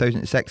back in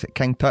 2006 at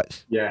King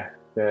Tut's? Yeah.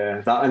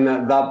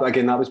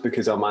 That was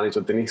because our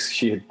manager Denise,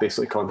 she had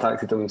basically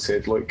contacted him and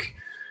said, look,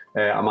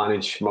 I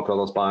manage my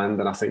brother's band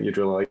and I think you'd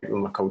really like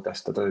them. I called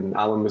this to do. And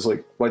Alan was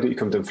like, why don't you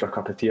come down for a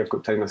cup of tea? I've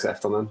got time this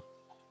afternoon.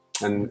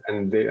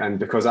 And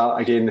because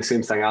again, the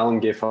same thing, Alan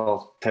gave her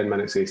 10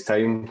 minutes of his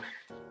time.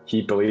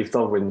 He believed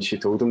her when she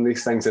told him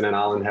these things, and then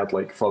Alan had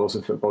like Flowers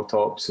and Football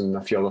Tops and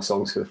a few other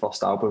songs for the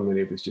first album, and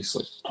he was just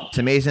like... It's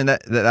amazing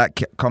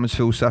that comes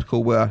full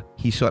circle where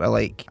he's sort of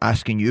like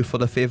asking you for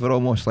the favour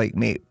almost, like,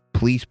 mate,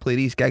 please play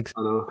these gigs.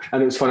 I know.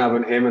 And it was funny, I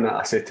went home and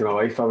I said to my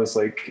wife, I was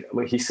like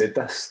he said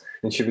this,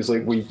 and she was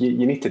like, well,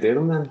 you need to do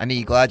them then. And are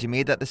you glad you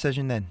made that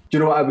decision then? Do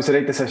you know what, it was the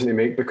right decision to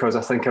make, because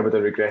I think I would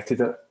have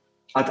regretted it.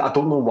 I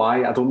don't know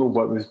why. I don't know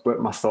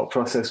what my thought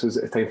process was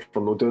at the time for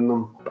not doing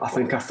them. But I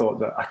think I thought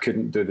that I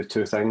couldn't do the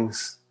two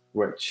things,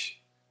 which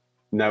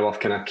now I've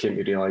kind of came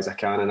to realise I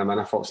can, and I'm in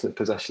a fortunate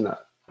position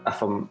that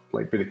if I'm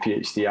like with a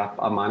PhD,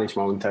 I manage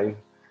my own time.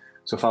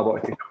 So if I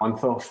want to take a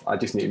month off, I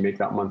just need to make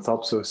that month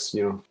up. So it's,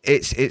 you know,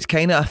 it's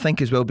kind of, I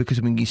think as well, because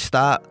when you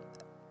start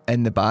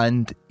in the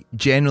band,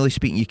 generally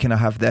speaking, you kind of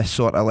have this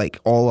sort of like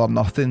all or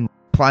nothing.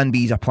 Plan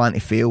B is a plan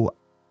to fail.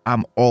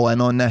 I'm all in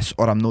on this,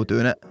 or I'm not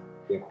doing it.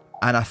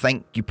 And I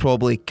think you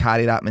probably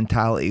carry that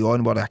mentality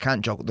on where I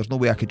can't juggle. There's no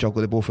way I could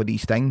juggle the both of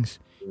these things,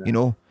 you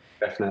know?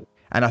 Definitely.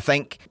 And I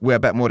think with a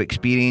bit more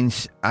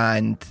experience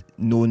and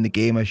knowing the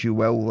game as you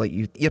will, like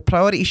your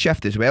priorities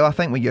shift as well. I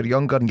think when you're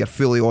younger and you're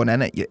fully on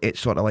in it, it's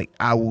sort of like,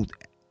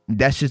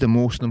 this is the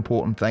most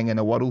important thing in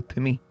the world to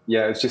me.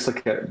 Yeah, it's just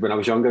like when I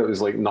was younger, it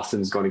was like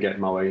nothing's going to get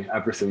in my way.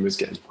 Everything was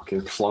getting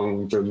fucking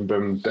flung, boom,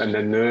 boom. And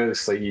then now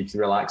it's like you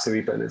relax a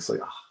wee bit and it's like,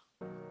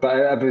 oh. But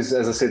it was,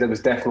 as I said, it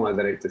was definitely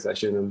the right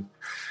decision. And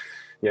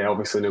yeah,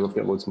 obviously now we've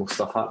got loads more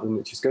stuff happening,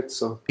 which is good.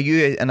 So, are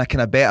you in a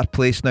kind of better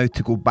place now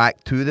to go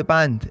back to the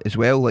band as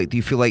well? Like, do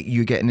you feel like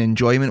you getting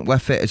enjoyment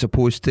with it as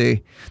opposed to,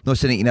 not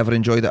saying that you never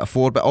enjoyed it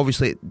before, but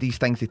obviously these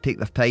things, they take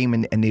their time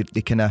and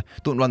they kind of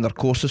don't run their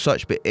course as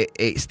such, but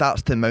it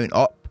starts to mount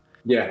up.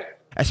 Yeah.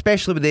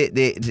 Especially with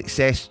the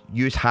success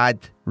you had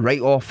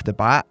right off the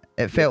bat,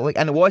 it felt like.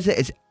 And was it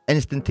as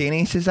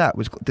instantaneous as that?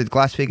 Did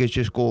Glasvegas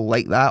just go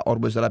like that, or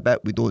was there a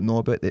bit we don't know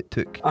about that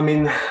took? I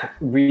mean,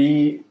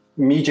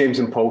 me, James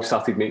and Paul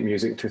started making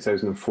music in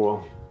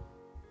 2004.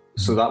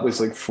 So that was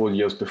like 4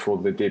 years before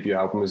the debut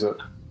album was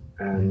out.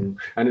 And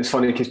it's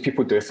funny because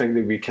people do think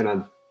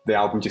that the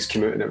album just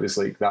came out and it was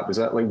like, that was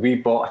it. Like, we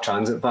bought a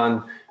transit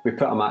van, we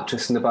put a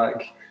mattress in the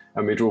back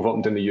and we drove up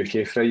and down the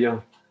UK for a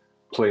year,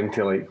 playing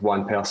to like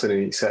one person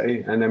in each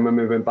city. And then when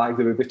we went back,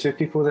 there would be two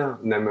people there.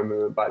 And then when we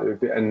went back, there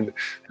would be, and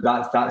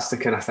that's the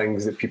kind of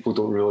things that people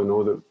don't really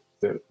know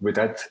that we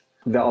did.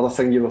 The other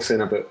thing you were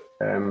saying about,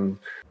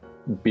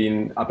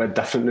 being a bit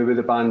different now with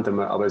the band than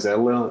I was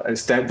earlier.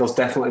 There's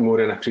definitely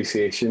more an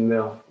appreciation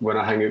there when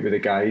I hang out with the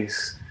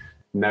guys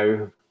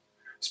now,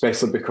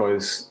 especially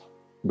because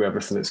with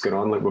everything that's going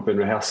on, like we've been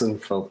rehearsing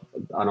for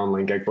an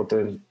online gig we're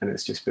doing, and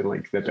it's just been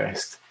like the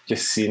best.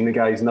 Just seeing the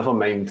guys, never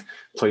mind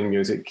playing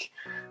music,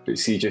 but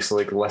see just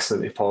like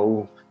listening to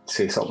Paul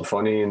say something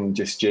funny and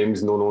just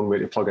James not knowing where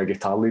to plug a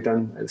guitar lead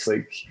in. It's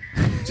like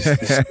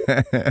just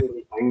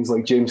things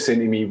like James saying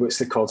to me, "What's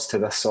the chords to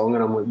this song?"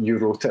 And I'm like, "You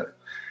wrote it."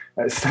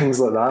 It's things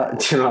like that.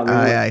 Do you know what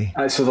I mean?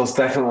 Aye. So there's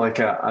definitely like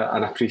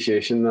an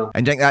appreciation there.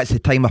 And do you think that's the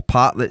time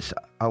apart that's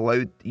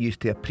allowed you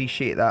to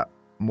appreciate that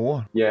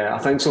more? Yeah, I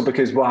think so,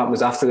 because what happened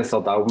was after the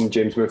third album,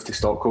 James moved to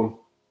Stockholm.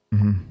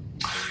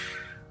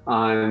 Mm-hmm.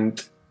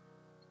 And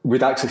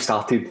we'd actually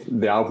started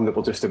the album that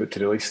we're just about to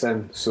release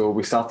then. So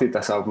we started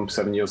this album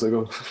 7 years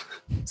ago.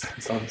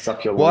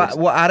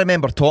 What I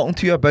remember talking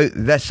to you about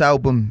this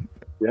album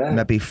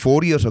maybe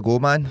 4 years ago,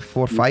 man.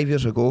 4 or 5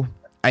 years ago.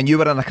 And you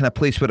were in a kind of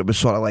place where it was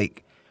sort of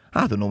like,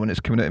 I don't know when it's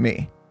coming out of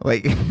me.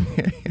 Like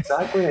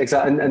Exactly.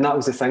 And that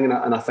was the thing.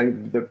 And I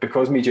think that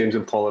because me, James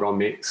and Paul are all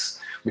mates,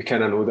 we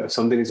kind of know that if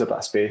somebody needs a bit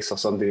of space or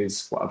somebody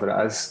needs whatever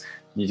it is,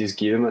 you just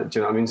give them it. Do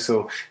you know what I mean?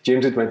 So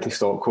James had went to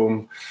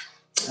Stockholm.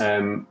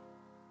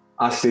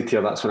 I stayed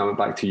here. That's when I went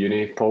back to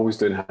uni. Paul was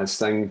doing his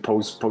thing.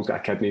 Paul's got a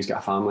kid and he's got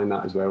a family and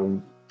that as well.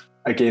 And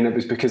again, it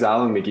was because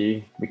Alan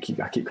McGee, I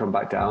keep coming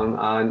back to Alan.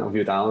 I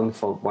interviewed Alan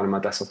for one of my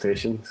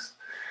dissertations.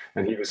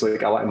 And he was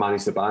like, I want to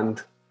manage the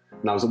band.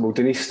 And I was like, well,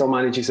 Denise still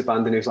manages the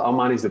band. And he was like, I'll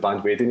manage the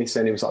band with Denise.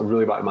 And he was like, I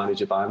really want to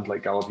manage a band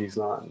like Galavies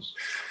and that. And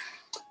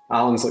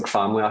Alan's like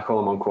family. I call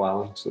him Uncle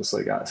Alan. So it's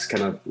like, that's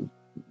kind of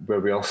where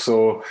we are.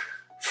 So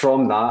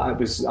from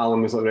that,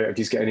 Alan was like, right, have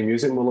you got any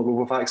music? And we're like, well,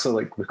 we've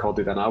actually like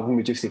recorded an album.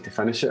 We just need to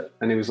finish it.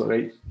 And he was like,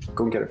 right,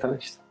 go and get it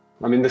finished.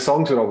 I mean, the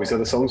songs were always good.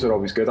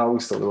 I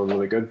always thought they were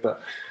really good.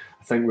 But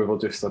I think we were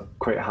just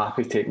quite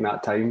happy taking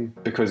that time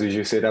because, as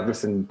you said,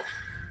 everything...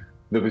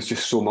 There was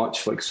just so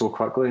much, like so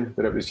quickly,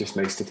 that it was just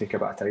nice to take a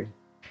bit of time.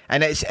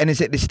 And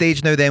is it the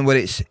stage now then where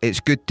it's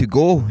good to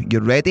go? You're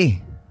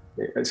ready?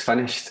 It's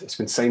finished. It's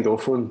been signed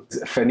off on.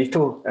 It's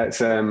finito. It's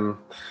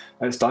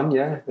done.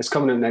 Yeah, it's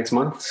coming out next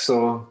month.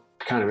 So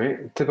I can't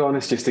wait, to be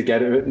honest, just to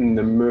get it out and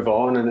then move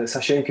on. And it's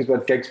a shame because we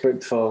had gigs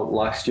booked for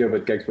last year, we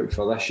had gigs booked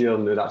for this year,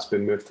 and now that's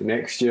been moved to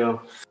next year.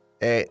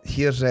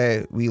 Here's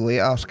wee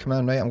Later's come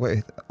in, right? I'm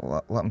going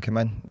to let him come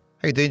in.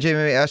 How you doing, Jamie?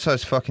 Mate? That's how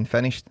it's fucking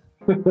finished.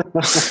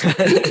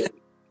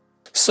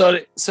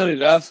 Sorry,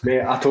 Rav.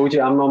 Mate, I told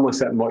you I'm normally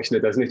sitting watching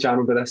the Disney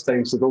Channel by this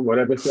time, so don't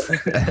worry about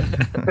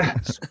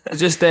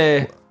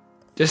it.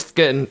 just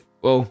getting.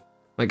 Well,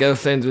 my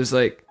girlfriend was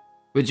like,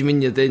 "What do you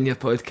mean you're doing your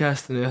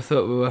podcast?" And I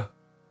thought we were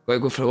going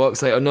to go for a walk.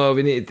 It's like, "Oh no,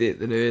 we need to do it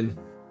the noon."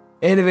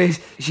 Anyways,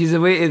 she's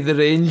away to the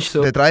range.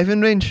 So the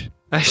driving range.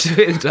 She's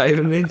away to the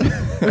driving range.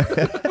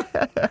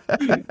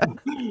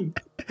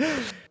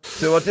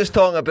 So we're just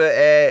talking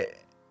about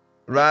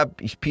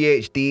Rab, his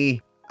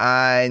PhD.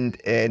 And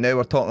now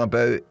we're talking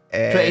about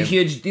pretty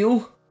huge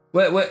deal.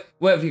 What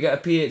have you got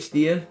a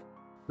PhD in?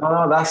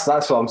 No, that's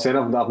what I'm saying.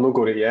 I've not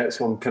got it yet,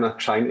 so I'm kind of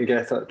trying to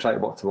get it, try to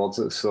work towards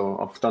it. So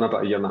I've done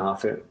about a year and a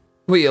half yet.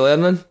 What are you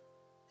learning?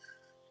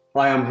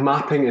 I am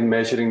mapping and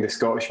measuring the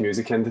Scottish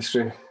music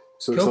industry.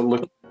 So cool. It's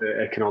looking at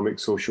the economic,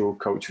 social,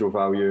 cultural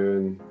value,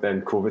 and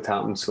then COVID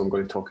happened, so I'm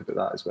going to talk about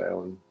that as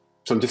well. And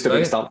so I'm just about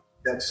to start.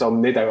 So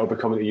I'm no doubt I'll be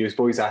coming to you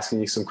boys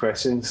asking you some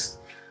questions.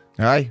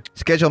 Aye.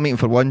 Schedule a meeting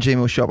for 1, Jamie.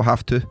 We'll show up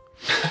at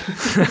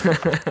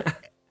 2:30.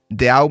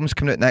 The album's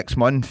coming out next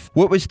month.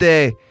 What was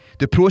the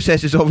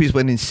process has always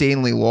been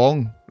insanely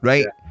long,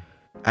 right? Yeah.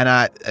 And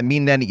I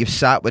mean then that you've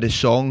sat with the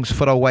songs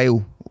for a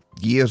while,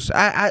 years.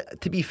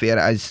 To be fair,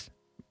 as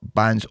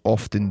bands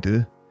often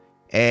do.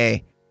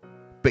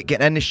 But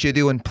getting in the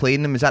studio and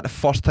playing them, is that the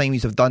first time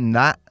you've done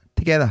that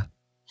together?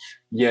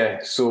 Yeah,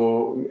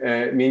 so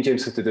me and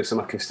James had to do some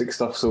acoustic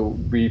stuff. So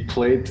we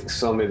played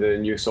some of the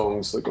new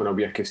songs like on a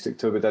wee acoustic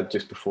tour we did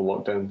just before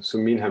lockdown. So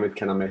me and him had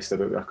kind of messed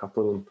about with a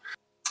couple of them.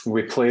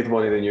 We played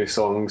one of the new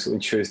songs on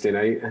Tuesday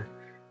night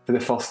for the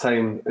first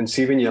time. And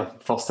see when you're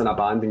first in a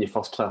band and you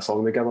first play a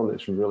song together and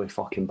it's really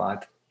fucking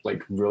bad,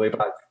 like really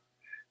bad.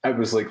 It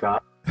was like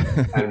that.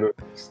 And we were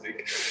just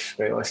like,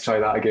 right, let's try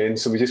that again.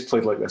 So we just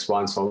played like this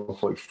one song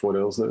for like 4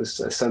 hours and it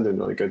sounded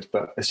really good.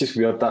 But it's just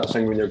weird, that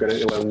thing when you're going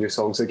to learn new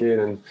songs again.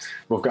 And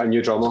we've got a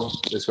new drummer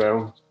as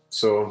well.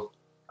 So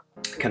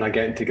can I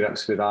get into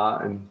grips with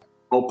that? And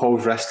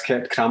Paul's wrist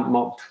kept cramping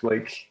up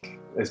like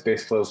as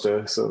bass players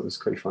do. So it was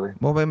quite funny.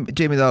 Well, when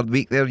Jamie, the other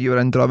week there, you were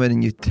in drumming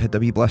and you had a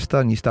wee blister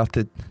and you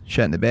started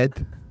shitting the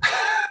bed.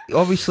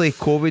 Obviously,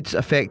 COVID's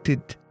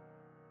affected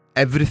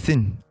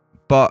everything.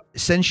 But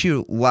since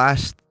you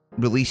last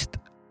released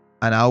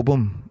an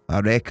album,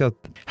 a record,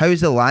 how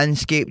has the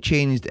landscape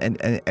changed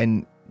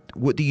and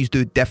what do you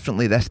do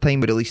differently this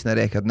time with releasing a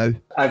record now?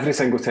 Every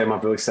single time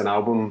I've released an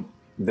album,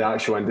 the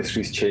actual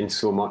industry's changed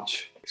so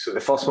much. So the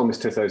first one was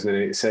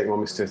 2008, the second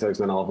one was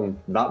 2011.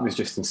 That was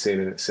just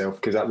insane in itself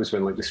because that was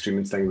when like the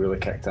streaming thing really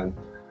kicked in.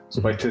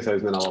 So by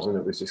 2011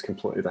 it was just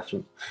completely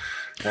different.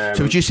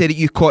 So would you say that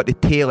you caught the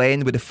tail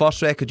end with the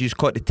first record, you just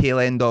caught the tail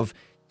end of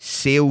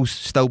sales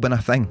still been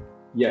a thing?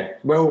 Yeah,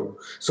 well,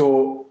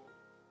 so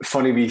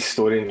funny wee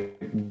story.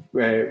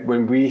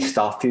 When we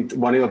started,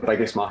 one of the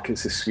biggest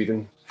markets is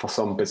Sweden for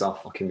some bizarre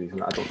fucking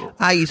reason. I don't know.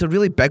 Aye, he's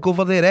really big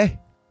over there, eh?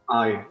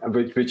 Aye,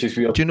 which is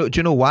weird. Do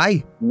you know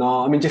why?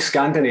 No, I mean just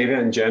Scandinavia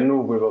in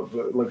general. We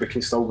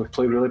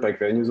play really big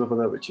venues over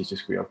there, which is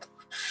just weird.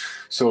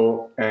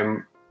 So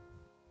our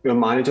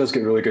managers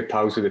get really good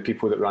pals with the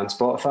people that ran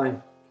Spotify.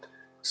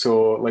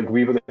 So like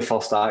we were the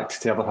first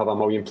act to ever have 1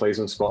 million plays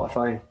on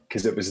Spotify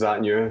because it was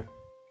that new.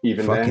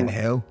 Even fucking then.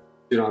 Hell.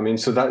 You know what I mean?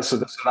 So that's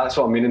what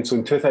I mean. And so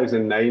in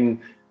 2009,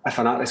 if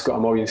an artist got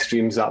 1 million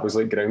streams, that was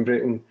like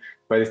groundbreaking.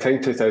 by the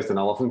time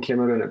 2011 came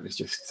around, it was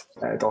just,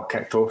 it all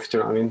kicked off, do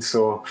you know what I mean?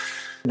 So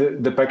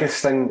the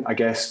biggest thing, I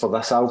guess, for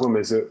this album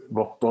is that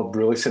we're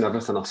releasing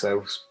everything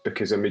ourselves,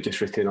 because then we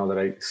just retain all the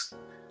rights.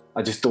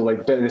 I just don't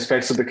like, and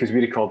especially because we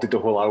recorded the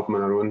whole album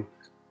on our own,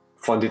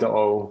 funded it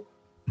all.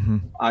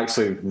 I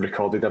actually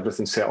recorded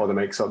everything, set all the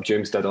mics up.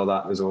 James did all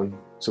that on his own.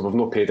 So we've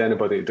not paid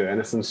anybody to do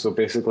anything. So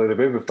basically the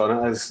way we've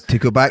done it is... To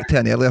go back to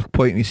an earlier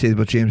point you said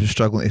where James was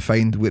struggling to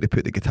find where to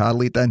put the guitar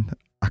lead in,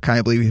 I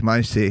can't believe he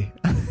managed to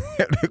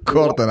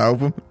record an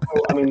album.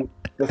 Well, I mean,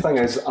 the thing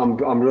is, I'm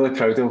really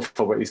proud of him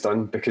for what he's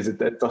done, because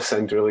it does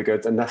sound really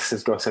good. And this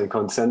is going to sound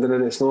condescending,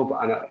 and it's not,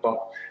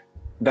 but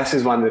this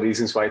is one of the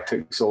reasons why it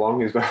took so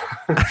long as well.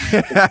 You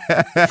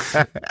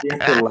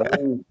have to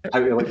learn how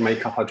to like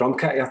mic up a drum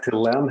kit. You have to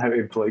learn how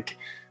to like,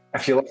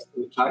 if you listen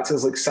to the tracks,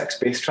 there's like 6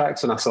 bass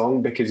tracks on a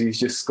song, because he's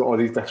just got all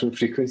these different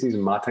frequencies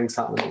and mad things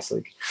happening. It's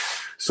like,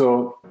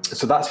 so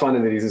that's one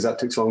of the reasons that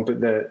took so long.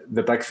 But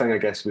the big thing, I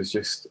guess, was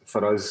just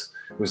for us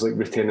was like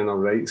retaining our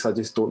rights. I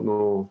just don't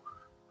know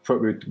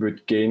what we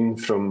would gain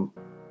from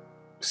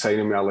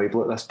signing with a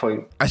label at this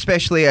point,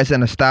 especially as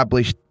an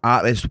established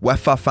artist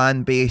with a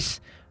fan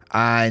base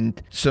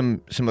and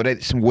some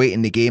weight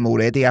in the game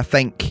already. I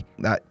think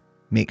that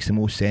makes the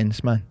most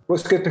sense, man. Well,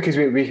 it's good because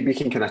we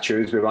can kind of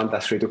choose. We want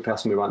this radio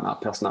person, we want that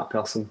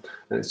person,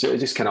 and it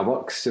just kind of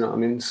works. You know what I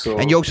mean? So,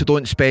 and you also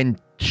don't spend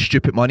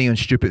stupid money on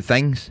stupid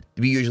things.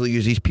 We usually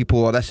use these people,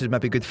 or this is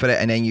maybe good for it,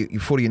 and then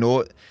before you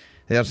know it,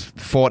 there's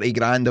 40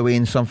 grand away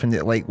in something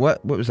that, like,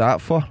 what was that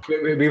for?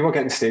 We were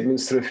getting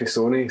statements through for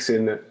Sony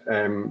saying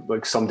that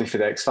like somebody for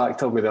the X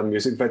Factor with their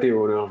music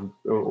video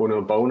on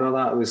our bill and all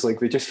that, it was like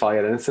they just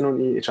fire anything on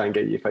you to try and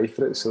get you to pay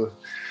for it. So,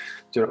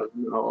 do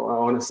you know,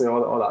 honestly,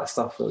 all that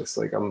stuff, it's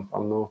like I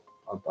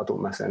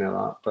don't miss any of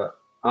that. But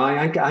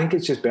I think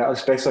it's just better,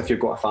 especially if you've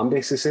got a fan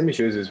base, the same as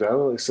yours as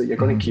well. It's like you're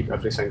going to keep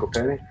every single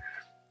penny.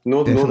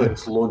 No, that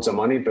it's loads of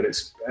money, but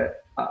it's.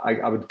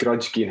 I would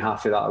grudge giving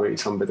half of that away to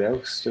somebody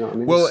else. Do you know what I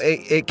mean? Well,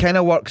 it kind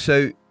of works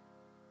out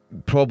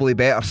probably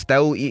better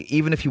still,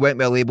 even if you went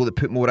with a label that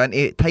put more into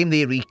it. Time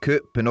they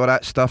recoup and all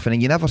that stuff, and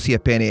then you never see a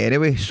penny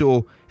anyway.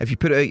 So if you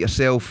put it out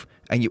yourself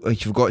and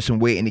you've got some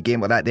weight in the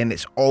game like that, then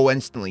it's all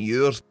instantly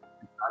yours.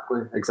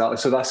 Exactly.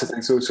 So that's the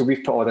thing. So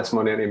we've put all this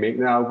money into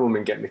making the album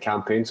and getting the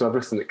campaign. So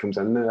everything that comes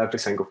in there, every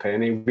single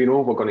penny, we know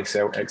we're going to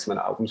sell X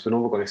amount of albums. We know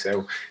we're going to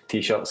sell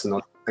T-shirts and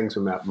other things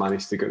we might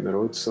manage to get on the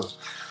road. So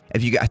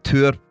if you get a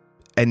tour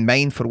in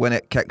mind for when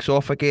it kicks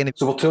off again?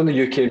 So we're touring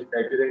the UK in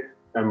February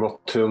and we're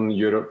touring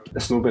Europe.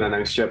 It's not been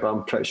announced yet, but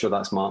I'm pretty sure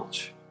that's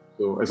March.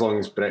 So as long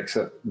as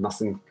Brexit,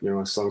 nothing,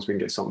 as long as we can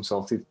get something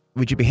sorted.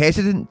 Would you be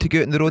hesitant to go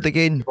out on the road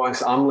again?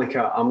 Honest, I'm like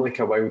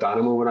a wild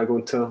animal when I go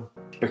on tour,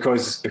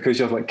 because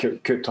you're like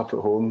cooped up at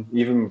home.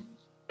 Even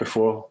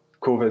before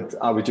COVID,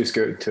 I would just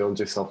go out on tour and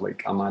just have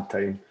like a mad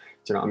time.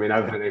 Do you know what I mean?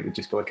 Every night would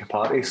just be like a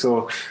party.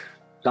 So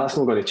that's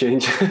not going to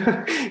change. Do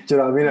you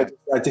know what I mean?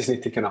 I just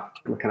need to kind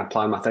of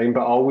plan my time,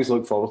 but I always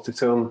look forward to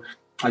touring.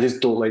 I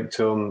just don't like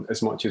touring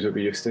as much as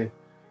we used to.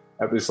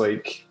 It was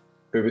like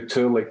we would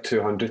tour like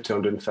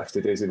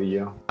 250 days of the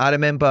year. I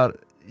remember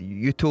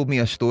you told me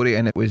a story,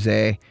 and it was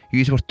you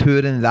were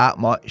touring that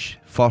much,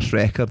 first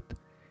record,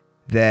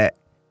 that,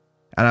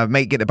 and I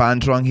might get the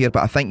bands wrong here,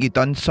 but I think you'd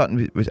done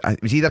something. It was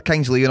either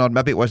Kings Leon or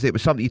maybe it was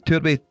something you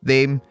toured with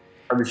them.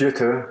 It was you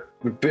too.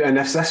 And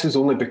this was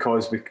only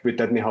because we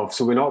didn't have,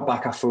 so we knocked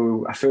back a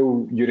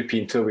full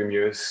European tour with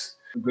Muse.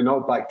 We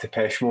knocked back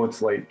Depeche Mode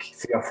like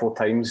 3 or 4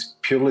 times,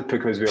 purely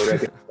because we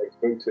already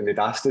booked when they'd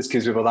asked us,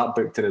 because we were that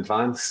booked in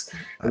advance.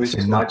 It was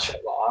just mad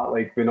shit like that.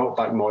 Like we knocked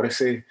back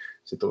Morrissey,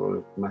 so don't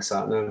really miss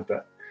that now.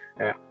 But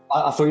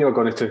I thought you were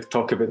going to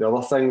talk about the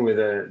other thing with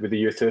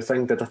the U2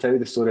 thing. Did I tell you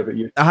the story about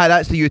U2?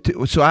 That's the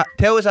U2. So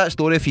tell us that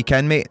story if you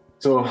can, mate.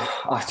 So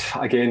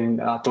again,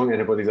 I don't think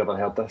anybody's ever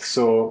heard this.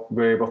 So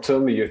we were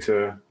touring with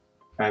U2.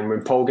 And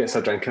when Paul gets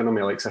a drink in him,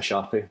 he likes a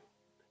Sharpie.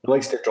 He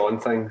likes to draw on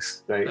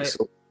things, right?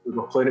 So we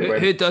were playing at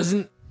Who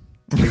doesn't?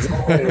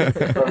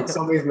 Exactly.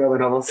 Somebody's more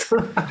than others. So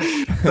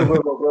we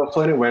were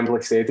playing at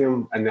Wembley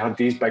Stadium, and they had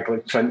these big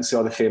like prints of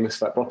all the famous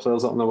football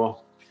players up on the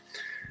wall.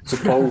 So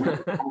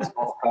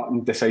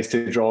Paul decides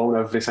to draw on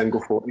every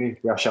single photo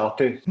with a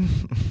Sharpie.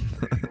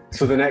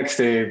 So the next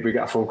day we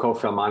get a phone call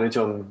from our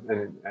manager,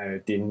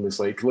 and Dean was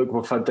like, "Look,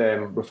 we've had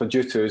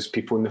U2's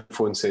people on the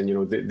phone saying,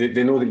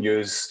 they know that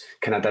yous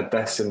kind of did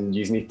this, and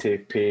you need to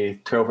pay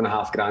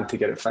 12.5 grand to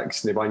get it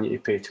fixed, and they want you to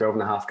pay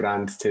 12.5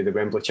 grand to the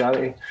Wembley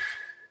charity."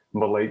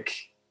 And we're like,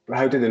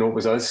 "How do they know it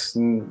was us?"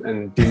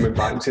 And Dean went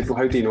back and said, "Well,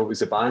 how do you know it was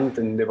the band?"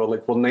 And they were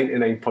like, "We're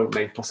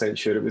 99.9%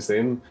 sure it was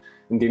them."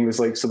 And Dean was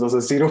like, "So there's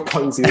a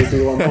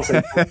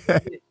 0.001%.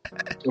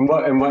 And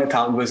what had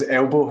happened was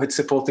Elbow had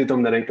supported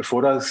them the night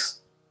before us.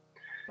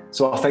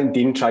 So I think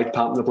Dean tried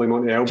patting the blame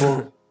on the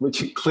Elbow,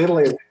 which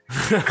clearly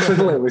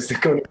was the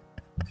kind of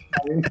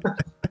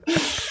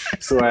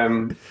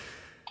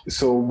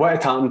So what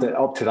had happened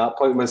up to that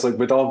point was like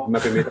we'd all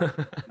maybe made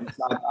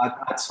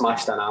I'd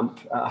smashed an amp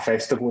at a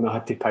festival, and I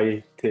had to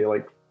pay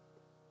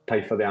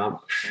pay for the amp,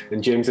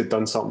 and James had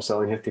done something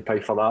silly and he had to pay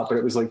for that, but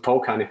it was like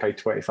Paul can't pay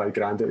 25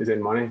 grand out of his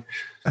own money.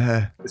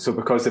 So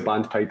because the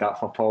band paid that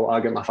for Paul, I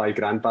get my 5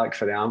 grand back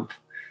for the amp.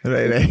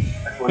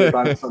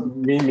 Right. So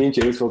me and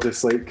James were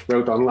just like,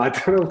 well done,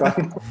 lad, well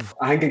done.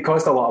 I think it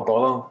caused a lot of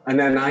bother. And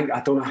then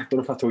I don't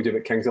know if I told you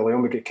about Kings of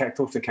Leon. We get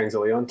kicked off the Kings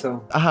of Leon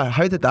tour.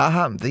 How did that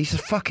happen? These are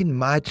fucking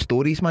mad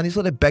stories, man. These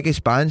are the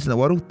biggest bands in the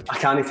world. I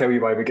can't tell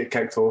you why we get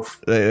kicked off.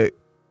 Right.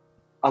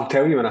 I'll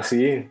tell you when I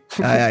see you.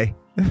 Aye.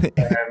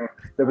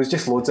 There was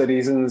just loads of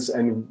reasons,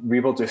 and we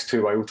were just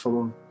too wild for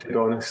them, to be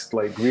honest.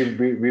 Like,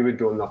 we would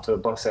go on the tour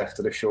bus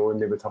after the show and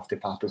they would have to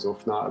pap us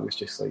off. It was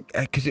just like...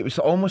 Because it was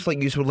almost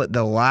like you were like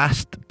the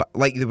last...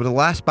 Like, they were the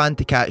last band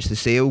to catch the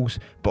sales,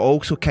 but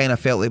also kind of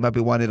felt like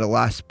maybe one of the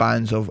last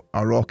bands of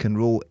a rock and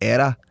roll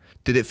era.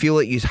 Did it feel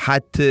like you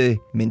had to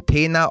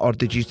maintain that, or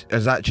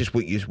is that just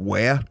what you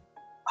were?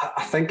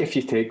 I think if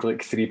you take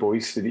like 3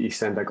 boys to the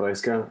east end of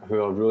Glasgow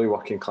who are really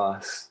working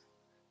class,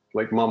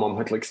 like my mum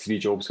had like 3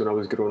 jobs when I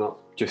was growing up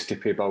just to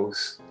pay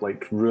bills,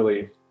 like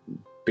really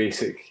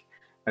basic,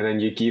 and then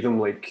you give them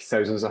like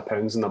thousands of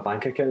pounds in their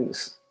bank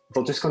accounts,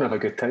 they're just going to have a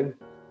good time.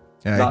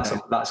 Right.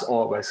 That's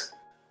all it was.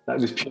 That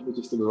was purely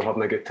just that we were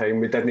having a good time.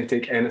 We didn't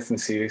take anything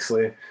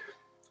seriously.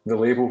 The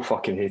label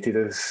fucking hated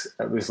us.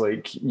 It was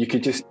like, you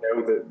could just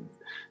tell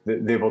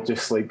that they were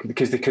just like,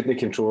 because they couldn't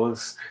control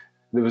us.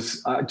 There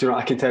was, I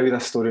can tell you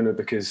this story now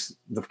because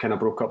they've kind of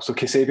broke up. So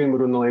Kasabian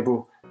were on the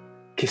label.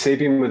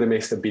 Kasabian were the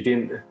most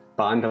obedient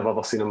band I've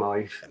ever seen in my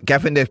life.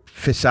 Given the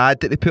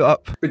facade that they put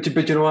up. But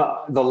you know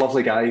what? They're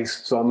lovely guys,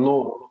 so I'm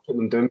not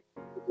putting them down.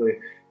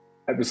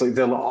 It was like,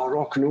 they're like, oh,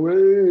 rock and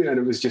roll. And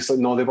it was just like,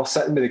 no, they were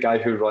sitting with the guy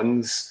who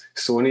runs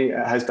Sony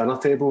at his dinner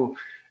table.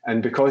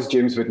 And because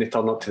James wouldn't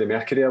turn up to the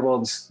Mercury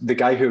Awards, the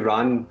guy who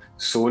ran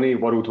Sony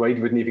worldwide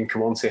wouldn't even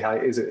come on and say hi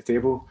to us at the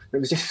table. It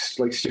was just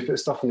like stupid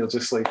stuff, and you're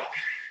just like...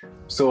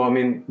 So, I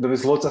mean, there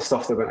was loads of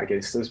stuff that went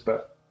against us,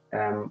 but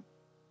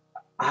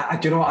I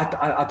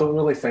don't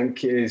really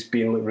think it is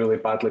being like really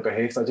badly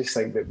behaved. I just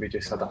think that we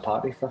just had a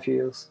party for a few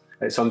years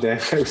at somebody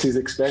else's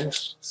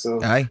expense. So,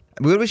 aye.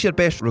 Where was your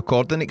best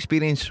recording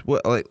experience?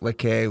 What,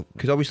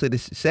 because obviously the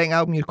second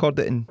album you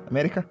recorded in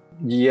America.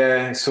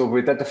 Yeah, so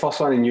we did the first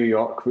one in New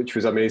York, which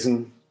was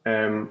amazing.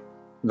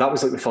 That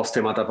was like the first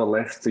time I'd ever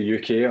left the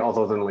UK,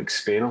 other than like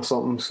Spain or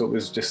something. So it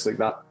was just like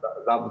that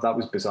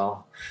was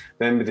bizarre.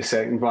 Then with the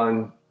second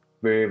one,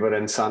 we were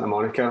in Santa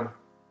Monica,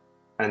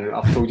 and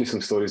I've told you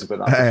some stories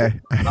about that.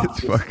 It's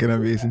fucking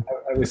amazing.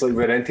 It was like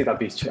we rented a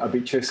beach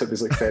house. It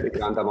was like 30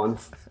 grand a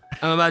month.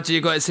 I imagine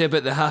you got to say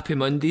about the Happy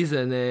Mondays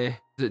in is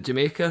it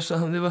Jamaica or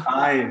something they were?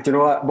 Aye, do you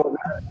know what? Well,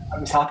 it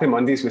was Happy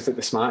Mondays with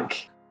the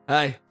Smack.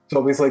 Aye. So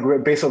it was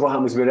like, basically what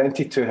happened was we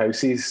rented 2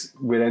 houses.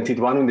 We rented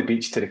one on the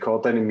beach to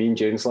record in, and me and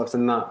James lived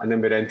in that. And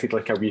then we rented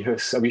like a wee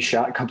house, a wee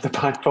shack up the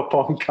back for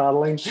Paul and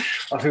Caroline.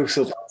 I feel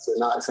so bad saying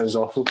that, it sounds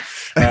awful.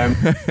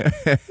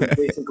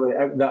 Basically,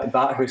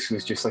 that house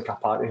was just like a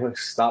party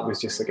house. That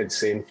was just like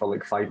insane for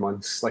like 5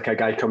 months. Like a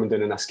guy coming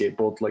down on a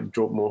skateboard, like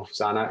drop more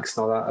Xanax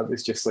and all that. It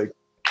was just like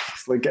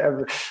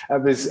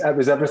it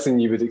was everything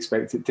you would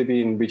expect it to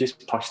be, and we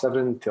just pushed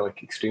everything to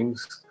like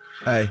extremes.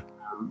 Aye.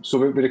 So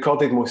we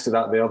recorded most of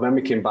that there. Then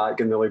we came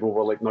back and the label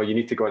were like, no, you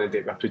need to go on and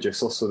date with a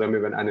producer. So then we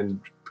went in and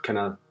kind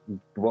of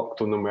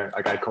worked on them with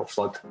a guy called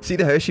Flood. See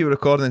the house you were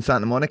recording in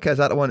Santa Monica? Is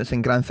that the one that's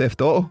in Grand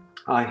Theft Auto?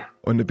 Aye.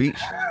 On the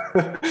beach?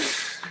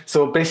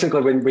 So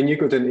basically when you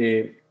go down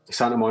to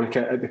Santa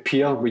Monica at the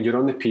pier, when you're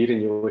on the pier and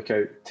you look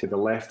out to the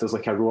left, there's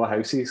like a row of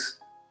houses.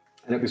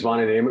 And it was one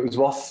of them. It was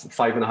worth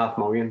 $5.5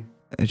 million.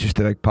 It's just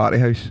a big party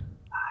house.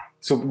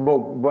 So,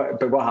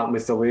 what happened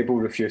was the label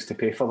refused to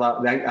pay for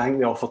that. I think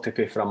they offered to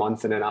pay for a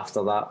month, and then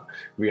after that,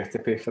 we had to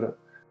pay for it.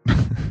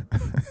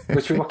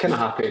 Which we were kind of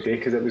happy to do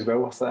because it was well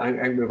worth it. I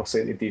think we were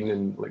saying to Dean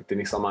and like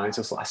Denise, our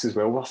managers, like, this is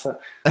well worth it.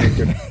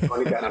 You're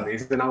going to get an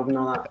amazing album and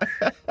all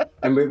that.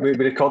 And we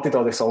recorded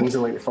all the songs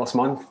in like the first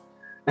month.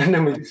 And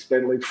then we just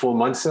spent like 4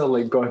 months there,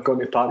 like going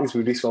to parties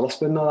with Reese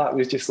Witherspoon and all that. It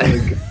was just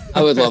like...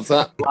 I would love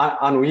that.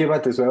 I know you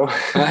would as well.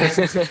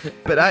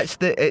 But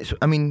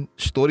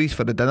stories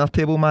for the dinner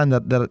table, man.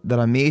 They're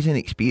amazing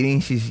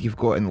experiences you've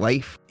got in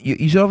life.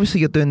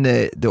 You're doing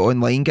the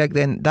online gig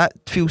then. That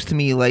feels to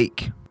me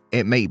like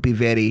it might be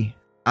very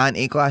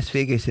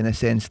anti-Glasvegas in a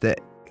sense that,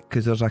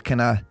 because there's like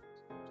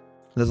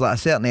a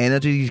certain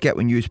energy you get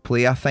when you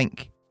play, I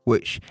think.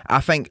 Which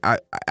I think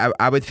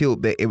I would feel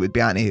that it would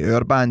be anti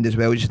our band as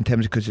well, just in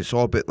terms of, because it's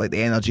all about like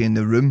the energy in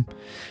the room.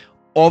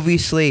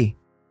 Obviously,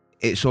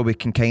 it's all we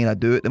can kind of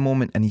do at the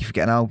moment, and if you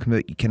get an album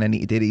out, you kind of need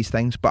to do these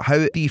things. But how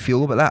do you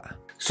feel about that?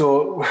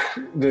 So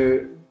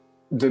the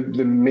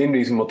main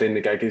reason we're doing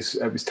the gig is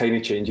it was Tiny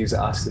Changes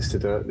that asked us to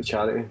do it, the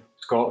charity.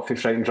 Scott for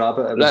Frightened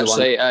Rabbit. That's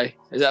right, aye.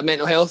 Is that a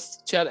mental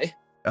health charity?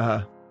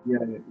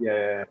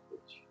 Yeah.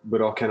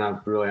 We're all kind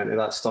of really into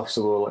that stuff,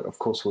 so we're like, of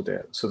course we'll do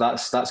it. So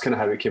that's kind of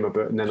how it came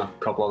about, and then a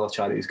couple other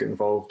charities get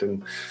involved.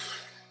 And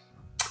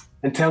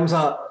in terms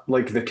of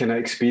like the kind of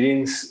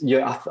experience,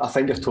 yeah, I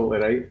think you're totally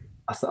right.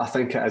 I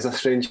think it is a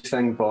strange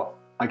thing, but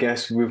I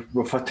guess we've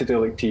had to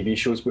do like TV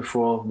shows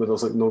before where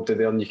there's like nobody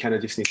there, and you kind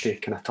of just need to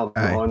kind of turn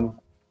it on.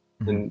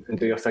 and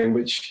do your thing,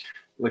 which,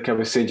 like I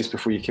was saying just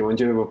before you came on,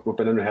 Jimmy, we've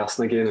been in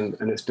rehearsing again,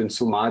 and it's been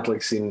so mad,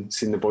 like seeing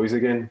the boys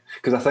again.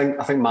 Because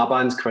I think my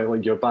band's quite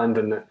like your band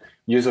in that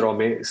yous are all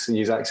mates and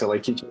yous actually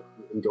like each other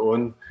and go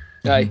on.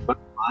 Aye. But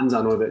bands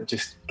I know that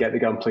just get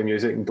together and play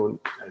music and don't.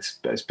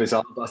 It's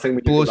bizarre. But I think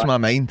when Blows my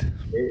mind.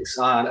 Mates,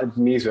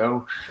 me as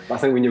well. But I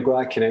think when you've got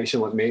that connection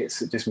with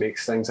mates, it just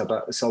makes things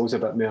it's always a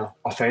bit more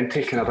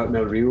authentic and a bit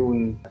more real.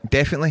 And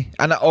Definitely.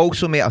 And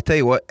also, mate, I'll tell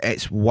you what,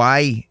 it's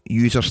why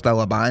yous are still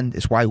a band.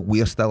 It's why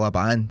we're still a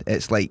band.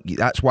 It's like,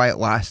 that's why it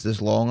lasts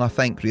as long, I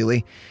think,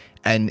 really.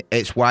 And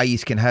it's why you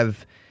can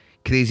have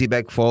crazy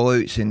big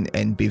fallouts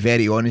and be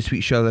very honest with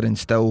each other and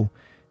still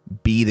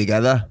be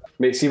together.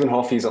 Mate, Stephen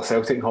Hoffey's are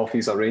Celtic and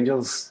Hoffey's are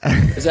Rangers.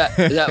 Is that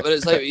what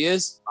it's like with you?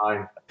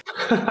 Aye.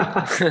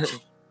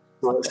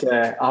 So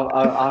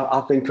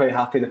I've been quite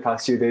happy the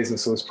past few days, and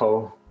so is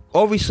Paul.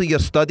 Obviously, you're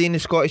studying the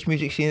Scottish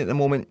music scene at the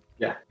moment.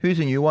 Yeah. Who's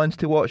the new ones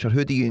to watch, or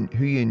who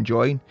you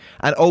enjoying?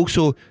 And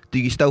also, do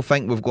you still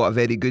think we've got a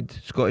very good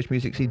Scottish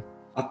music scene?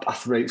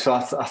 Right. So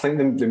I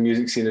think the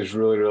music scene is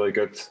really, really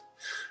good.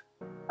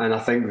 And I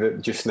think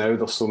that just now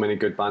there's so many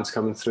good bands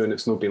coming through, and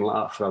it's not been like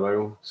that for a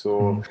while.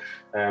 So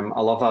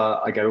I love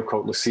a girl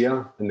called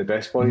Lucia and the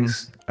Best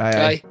Boys.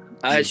 Aye.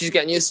 She's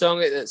got a new song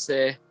that's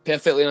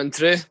perfectly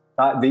untrue.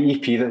 The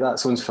EP that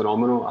song's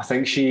phenomenal. I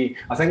think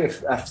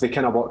if they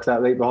kind of work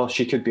that right, well,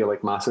 she could be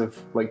like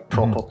massive, like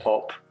proper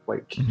pop.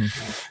 Like,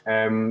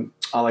 I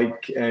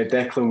like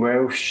Declan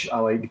Welsh. I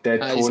like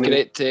Dead Tony. He's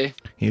great too.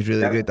 He's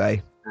really good,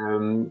 aye.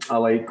 I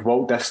like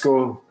Walt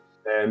Disco.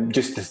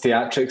 Just the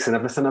theatrics and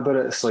everything about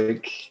it. It's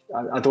like,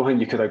 I don't think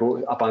you could have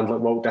got a band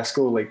like Walt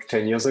Disco like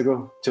 10 years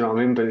ago. Do you know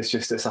what I mean? But it's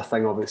a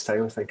thing of its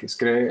time. I think it's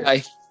great.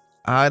 Aye.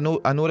 I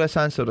know this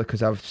answer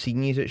because I've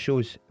seen you at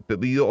shows, but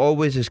were you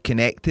always as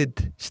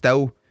connected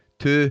still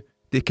to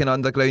the kind of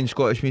underground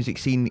Scottish music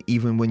scene,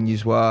 even when you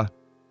were,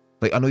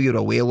 like, I know you're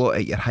away a lot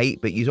at your height,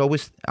 but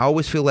I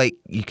always feel like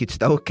you could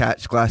still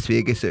catch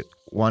Glasvegas at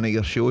one of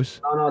your shows?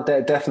 No,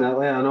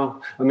 definitely, I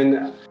know. I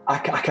mean, I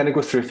kind of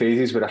go through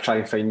phases where I try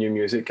and find new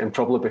music, and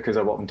probably because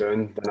of what I'm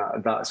doing,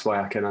 that's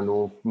why I kind of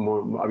know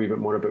a wee bit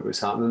more about what's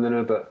happening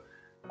now. But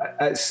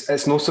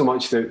it's not so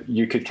much that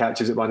you could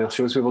catch us at one of our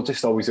shows. We were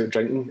just always out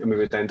drinking, and we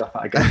would end up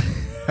at a gig.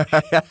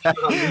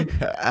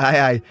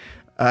 Aye.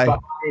 But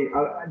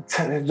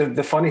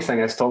the funny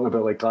thing is, talking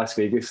about like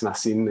Glasvegas and a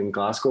scene in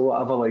Glasgow,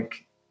 whatever,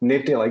 like,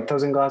 nobody liked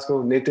us in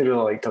Glasgow. Nobody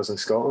really liked us in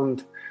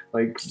Scotland.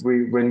 Like,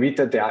 when we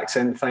did the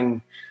accent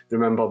thing,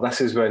 remember,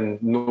 this is when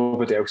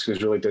nobody else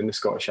was really doing the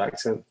Scottish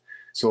accent.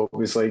 So it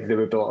was like, they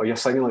would be like, oh, you're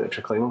singing like the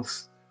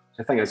Proclaimers.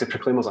 The thing is, the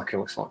Proclaimers are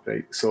cool as fuck,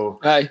 right? So,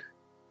 aye.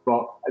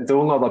 But the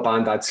only other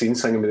band I'd seen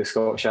singing with the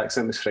Scottish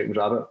accent was Frightened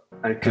Rabbit,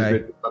 because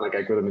we'd done a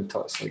gig with them in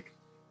Tuts like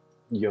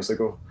years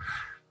ago.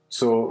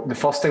 So the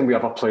first time we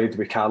ever played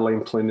with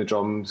Caroline playing the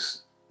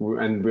drums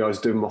and we was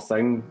doing my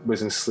thing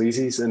was in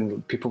Sleazy's,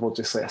 and people were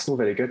just like, that's not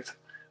very good.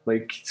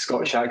 Like,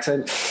 Scottish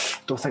accent,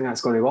 don't think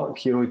that's going to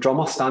work. You know,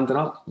 drummer standing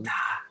up, nah.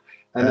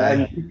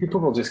 And people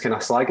were just kind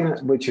of slagging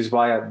it, which is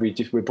why we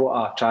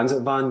bought a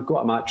transit van,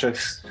 got a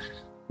mattress,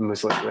 and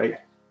was like, right.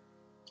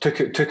 Took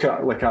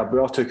it like we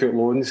all took out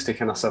loans to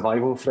kind of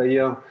survive on for a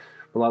year.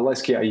 We're like,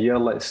 let's get a year,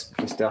 let's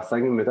do our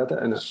thing, and we did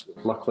it, and it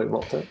luckily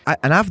worked out.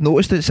 And I've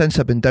noticed it since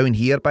I've been down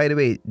here, by the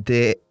way,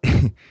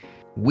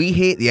 we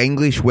hate the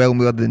English well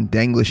more than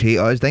the English hate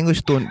us. The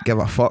English don't give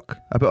a fuck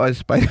about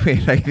us, by the way,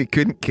 right? They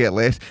couldn't care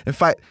less. In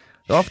fact,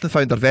 they often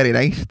found they're very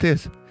nice to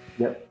us.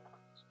 Yep.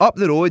 Up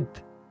the road,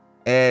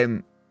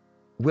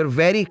 we're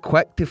very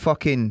quick to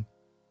fucking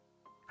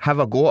have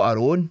a go at our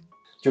own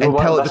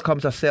until it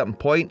becomes a certain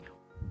point.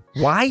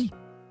 Why?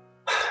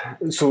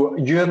 So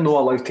you're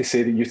not allowed to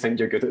say that you think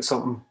you're good at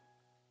something.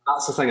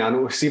 That's the thing I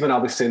know. See, when I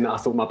was saying that I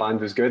thought my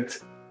band was good,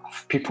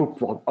 people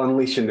were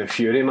unleashing the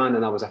fury, man,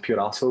 and I was a pure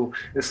asshole.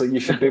 It's like, you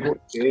should be able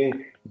to say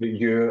that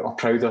you are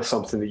proud of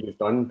something that you've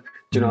done.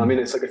 Do you know what I mean?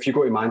 It's like, if you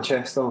go to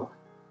Manchester,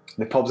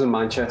 the pubs in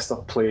Manchester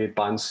play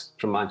bands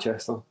from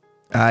Manchester.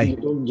 Aye.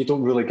 You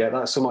don't really get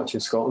that so much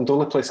in Scotland. The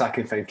only place I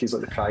can think is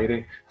like the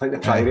Priory. I think the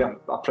Priory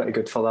are pretty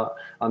good for that.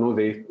 I know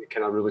they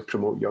kind of really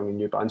promote young and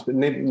new bands, but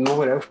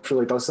nowhere else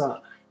really does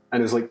that.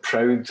 And is like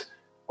proud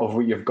of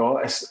what you've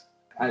got. It's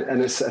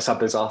a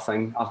bizarre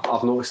thing.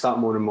 I've noticed that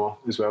more and more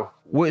as well.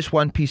 What's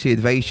one piece of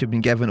advice you've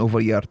been given over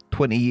your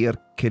 20-year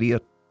career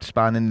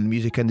span in the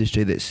music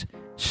industry that's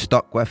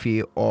stuck with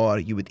you, or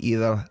you would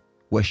either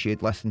wish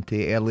you'd listened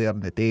to earlier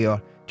in the day,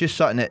 or just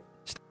something that...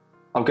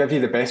 I'll give you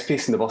the best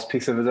piece and the worst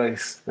piece of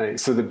advice. Right?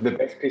 So the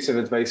best piece of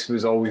advice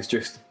was always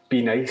just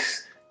be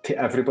nice to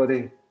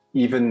everybody,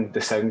 even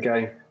the sound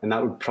guy, and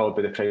that would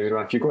probably be the primary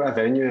one. If you go to a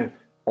venue,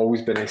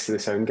 always be nice to the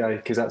sound guy,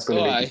 because that's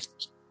going to make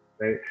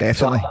you, right?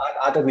 Definitely. So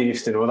I didn't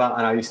used to know that,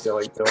 and I used to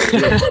like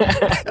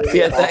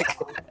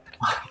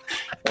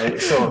right,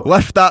 so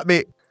lift that,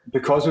 mate.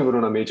 Because we were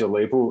on a major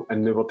label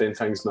and we were doing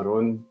things on our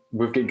own,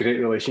 we've got great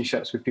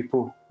relationships with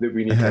people that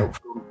we need help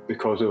from,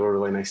 because we were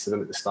really nice to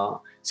them at the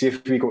start. See,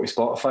 if we go to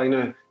Spotify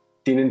now,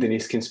 Dean and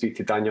Denise can speak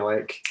to Daniel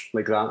Ek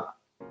like that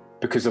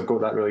because they've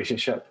got that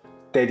relationship.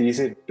 Dead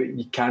easy, but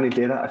you can't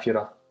do that if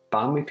you're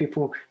band with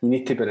people. You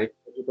need to be nice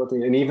to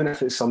everybody. And even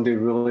if it's somebody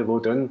really low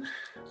down,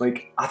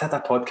 like I did a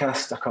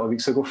podcast a couple of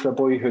weeks ago for a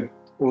boy who'd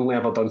only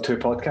ever done 2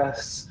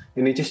 podcasts,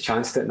 and he just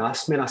chanced it and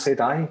asked me, and I said,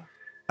 aye.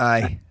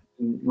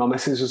 My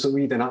missus was like,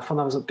 "We done that for?"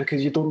 And I was like,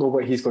 because you don't know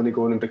what he's going to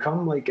go on and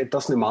become. Like, it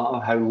doesn't matter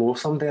how low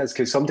somebody is,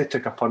 because somebody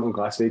took a punt on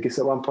Glasvegas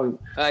at one point.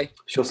 Aye.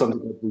 Sure,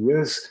 somebody did for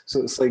years.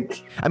 So it's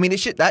like, I mean,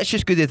 that's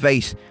just good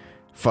advice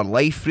for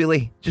life,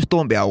 really. Just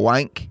don't be a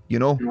wank, you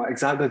know?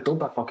 Exactly, don't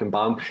be a fucking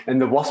bam. And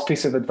the worst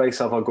piece of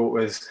advice I ever got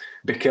was,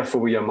 be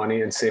careful with your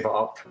money and save it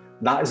up.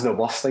 That is the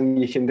worst thing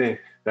you can do,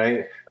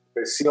 right?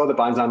 But see all the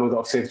bands I know that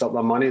have saved up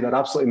their money, they're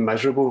absolutely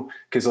miserable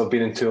because they've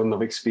been in tour and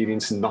they've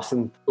experienced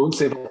nothing. Don't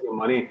save up your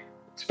money.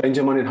 Spend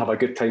your money and have a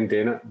good time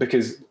doing it,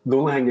 because the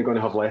only thing you're going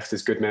to have left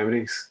is good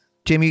memories.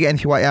 Jamie, you got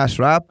anything you want to ask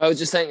Rab? I was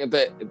just thinking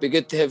about it'd be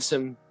good to have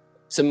some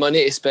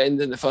money to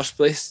spend in the first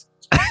place.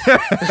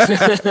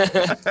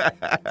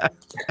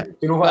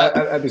 You know what?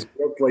 It was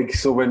like,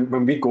 so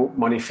when we got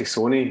money for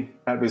Sony,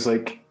 it was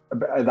like,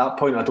 at that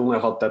point I'd only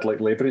ever did like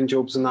labouring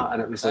jobs and that,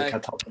 and it was like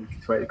I'd have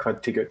 20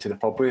 quid to go to the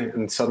pub with,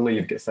 and suddenly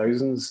you'd get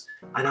thousands,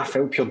 and I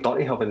felt pure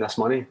dirty having this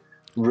money.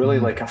 Really,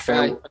 like I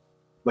felt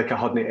like I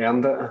hadn't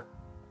earned it.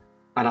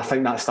 And I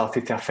think that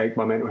started to affect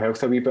my mental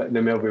health a wee bit. And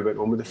then we went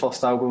on with the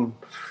first album,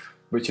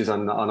 which is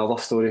another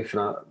story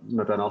for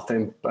maybe another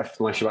time,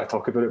 unless you want to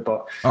talk about it.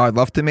 But I'd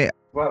love to, mate.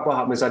 What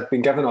happened is I'd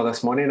been given all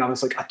this money, and I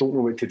was like, I don't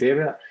know what to do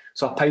with it.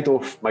 So I paid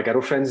off my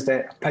girlfriend's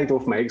debt, paid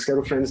off my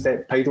ex-girlfriend's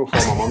debt, paid off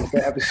all my mum's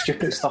debt. It was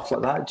stupid stuff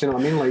like that. Do you know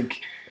what I mean? Like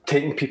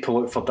taking people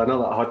out for dinner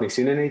that I hadn't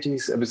seen in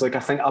ages. It was like,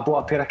 I think I bought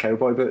a pair of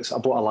cowboy boots, I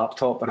bought a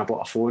laptop, and I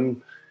bought a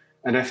phone.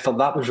 And after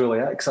that was really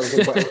it, because I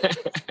was like,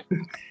 do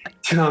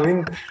you know what I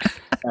mean?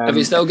 Have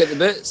you still got the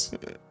boots?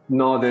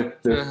 No,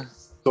 the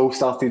soul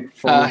started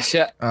falling.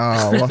 Shit.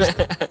 Oh, lost.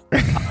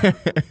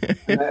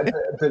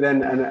 But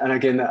then, and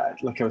again,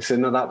 like I was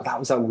saying, that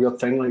was that weird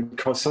thing, like,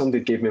 because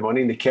somebody gave me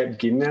money and they kept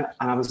giving me it,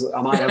 and I was like,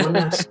 am I earning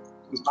this? It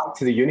was back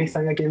to the uni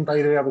thing again,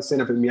 by the way. I was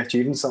saying about me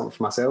achieving something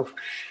for myself.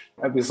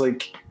 It was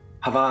like,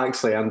 have I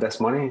actually earned this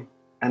money?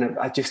 And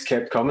I just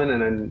kept coming,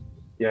 and then,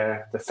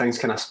 yeah, the things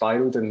kind of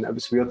spiraled, and it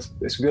was weird.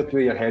 It's weird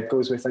where your head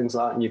goes with things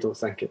like that, and you don't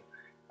think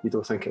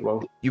it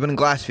will. You were in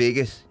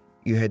Glasvegas.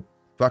 You had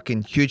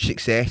fucking huge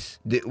success.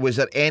 Was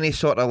there any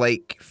sort of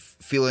like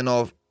feeling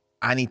of,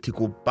 I need to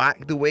go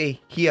back the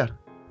way here?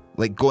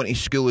 Like going to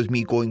school is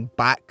me going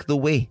back the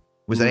way.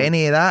 Was there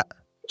any of that?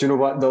 Do you know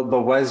what? There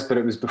was, but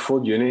it was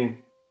before uni.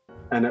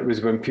 And it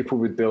was when people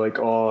would be like,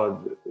 oh,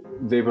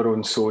 they were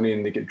on Sony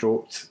and they get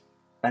dropped.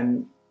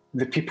 And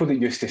the people that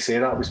used to say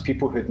that was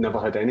people who'd never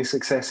had any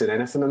success in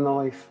anything in their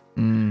life.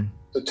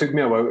 So it took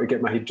me a while to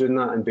get my head around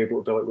that and be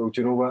able to be like, well,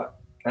 do you know what?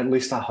 At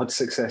least I had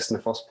success in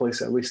the first place.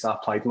 At least I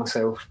applied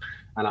myself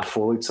and I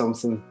followed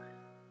something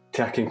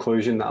to a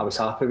conclusion that I was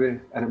happy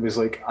with. And it was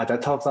like, I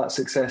did have that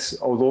success,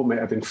 although it might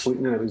have been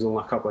fleeting and it was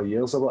only a couple of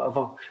years or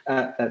whatever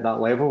at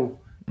that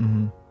level.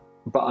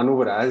 But I know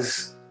what it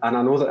is. And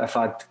I know that if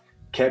I'd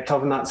kept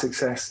having that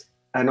success,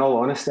 in all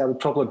honesty, I would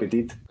probably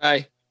be dead.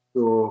 Aye.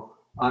 So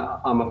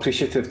I'm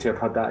appreciative to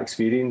have had that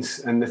experience.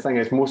 And the thing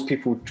is, most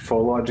people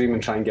follow a dream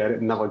and try and get it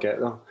and never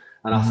get there.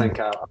 And I think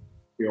I'm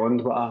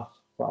beyond what I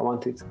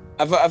wanted.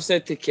 I've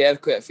said to Kerr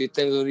quite a few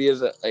times over the years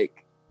that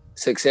like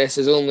success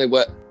is only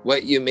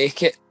what you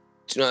make it.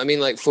 Do you know what I mean?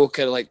 Like folk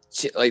are like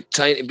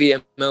trying to be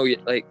a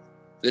million. Like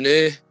the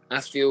new,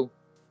 I feel,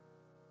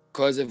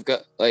 because I've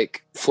got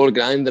like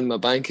 $4,000 in my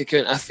bank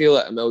account, I feel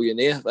like a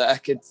millionaire. Like I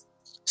could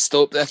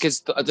stop. I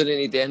don't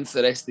need to end for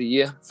the rest of the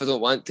year if I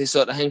don't want to,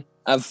 sort of thing.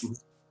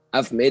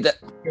 I've made it.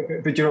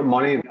 But you know,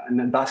 money,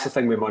 and that's the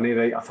thing with money,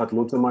 right? I've had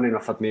loads of money and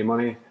I've had no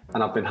money,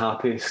 and I've been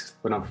happiest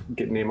when I've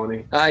got no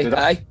money.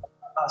 Aye.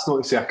 That's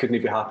not to say I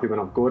couldn't be happy when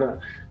I've got it,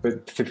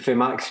 but from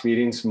my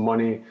experience,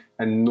 money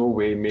in no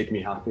way made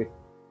me happy.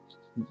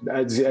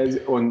 It's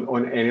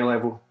on any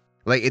level.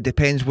 Like, it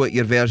depends what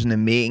your version of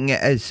making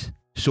it is.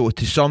 So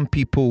to some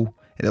people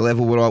at the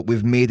level we're at,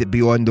 we've made it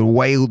beyond their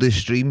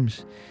wildest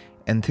dreams,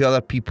 and to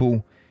other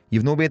people,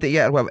 you've not made it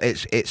yet. Or whatever.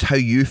 It's how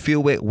you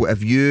feel with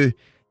it.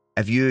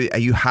 Are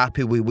you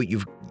happy with what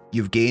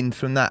you've gained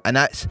from that? And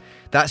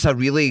that's a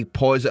really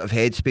positive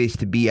headspace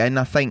to be in,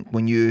 I think,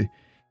 when you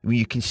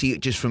can see it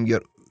just from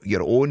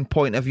your own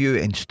point of view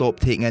and stop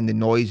taking in the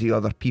noise of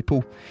other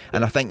people.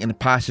 And I think in the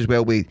past as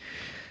well,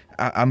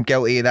 I'm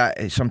guilty of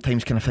that.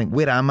 Sometimes kind of think,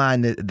 where am I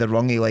in the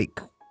rungy, like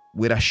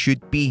where I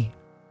should be?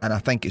 And I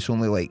think it's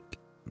only like,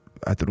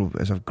 I don't know,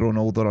 as I've grown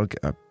older or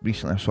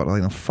recently, I'm sort of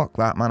like, oh, fuck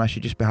that, man. I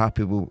should just be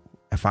happy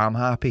if I'm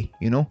happy,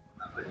 you know?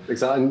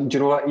 Exactly. And do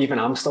you know what? Even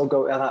I'm still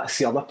guilty of that. I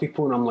see other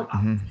people and I'm like,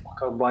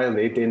 fuck, why are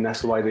they doing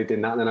this? Why are they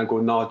doing that? And then I go,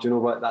 no, do you know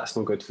what? That's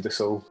not good for the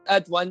soul. I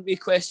had one wee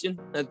question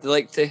I'd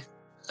like to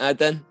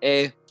add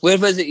in. Where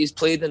was it you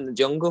played in the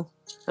jungle?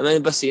 I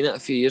remember seeing it a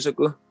few years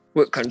ago.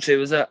 What country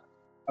was that?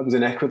 I was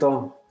in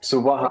Ecuador. So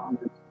what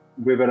happened?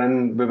 We were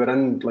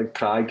in like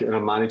Prague, and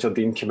our manager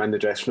Dean came in the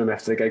dressing room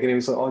after the gig, and he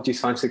was like, "Oh, do you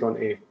fancy going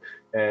to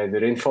the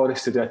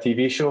rainforest to do a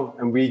TV show?"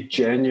 And we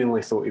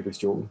genuinely thought he was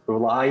joking. We were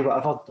like, "Aye,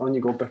 whatever, on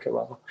you go, book it,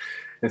 whatever."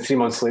 And 3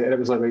 months later, it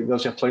was like, right,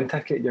 there's your plane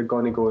ticket. You're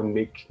going to go and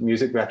make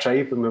music with a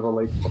tribe. And we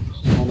were like,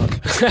 oh, no.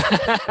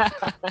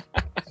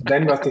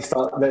 Then we had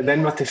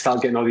to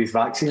start getting all these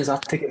vaccines. I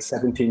had to get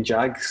 17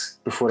 Jags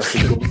before I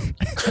could go.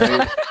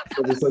 Right?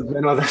 It was like,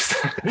 you know, this.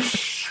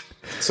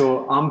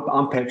 So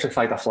I'm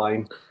petrified of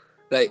flying.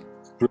 Right.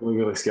 Really,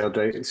 really scared,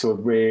 right? So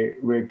we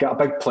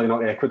got a big plane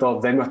out of Ecuador.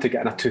 Then we had to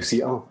get in a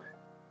 2-seater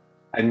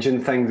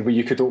engine thing where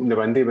you could open the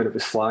window when it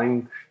was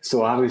flying.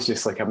 So I was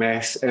just like a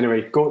mess.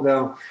 Anyway, got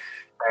there,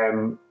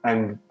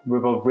 and we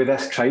were with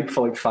this tribe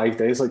for like 5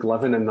 days, like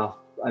living in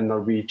their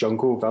wee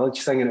jungle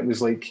village thing, and it was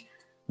like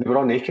they were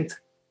all naked.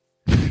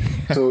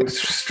 So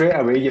straight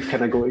away you've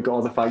kind of got to get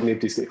all the fact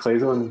nobody's got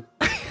clothes on,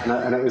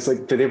 and it was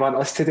like, do they want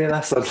us to do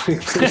this?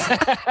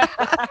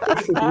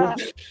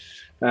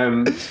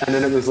 And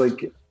then it was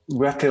like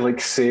we had to like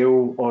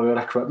sail all our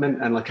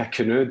equipment in like a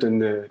canoe down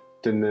the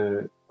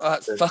Oh,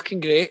 that's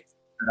fucking great.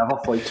 River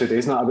for like 2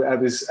 days. Now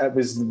it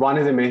was one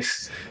of the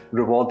most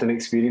rewarding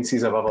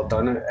experiences I've ever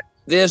done.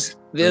 There's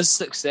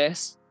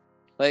success.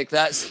 Like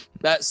that's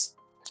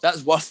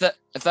worth it.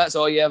 If that's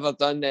all you ever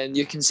done, then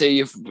you can say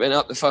you've been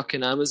up the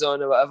fucking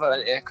Amazon or whatever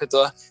in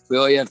Ecuador with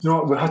all your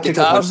we had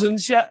guitars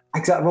and shit.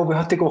 Exactly. Well, we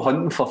had to go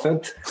hunting for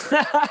food.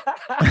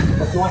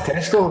 There's no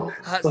Tesco.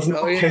 There's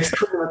no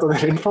Tesco in the middle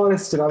of the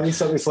rainforest. Do you know what I mean?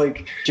 So it was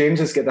like, James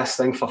has got this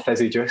thing for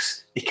fizzy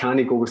juice. He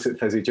can't go without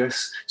fizzy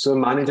juice. So I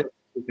managed to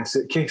take a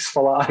suitcase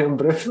full of iron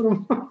brew for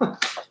him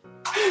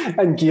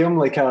and give him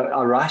like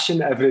a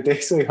ration every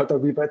day so he had a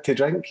wee bit to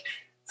drink.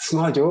 It's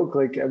not a joke.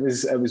 Like it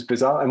was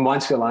bizarre. And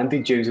once we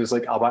landed, James was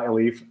like, "I want to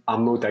leave.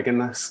 I'm no digging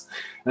this."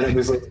 And it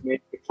was like,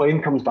 mate, the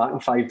plane comes back in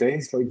 5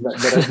 days. Like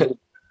like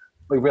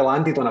we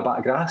landed on a bit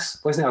of grass.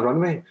 It wasn't a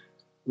runway. It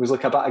was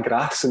like a bit of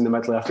grass in the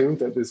middle of a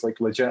field. It was like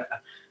legit.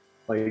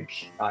 Like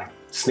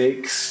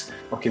snakes,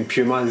 fucking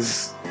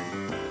pumas,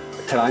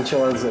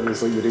 tarantulas. It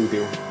was like the real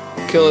deal.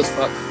 Cool as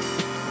fuck.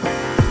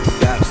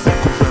 Got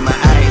circles in my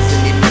eyes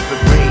and they never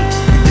break.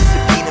 You're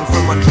disappearing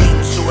from my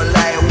dreams, so I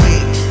lie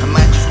awake. I'm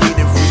just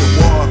reading through the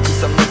wall,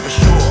 cause I'm never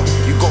sure.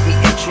 You got me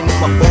itching in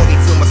my body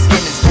till my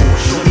skin is sore.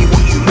 Show me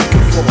what you're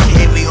looking for.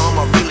 Heavy on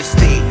my real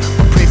estate.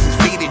 My presence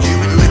faded, you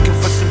been looking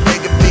for some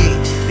bigger bait.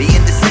 The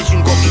indecision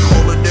got me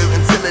hollowed out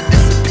until I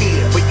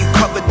disappeared. But you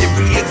covered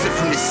every exit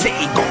from the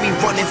city, got me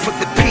running for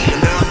the pier.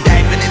 Now I'm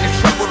diving in the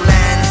trouble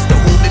land,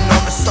 still holding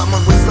on to summer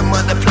with some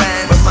other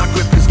plans. But my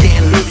grip is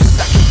getting loose,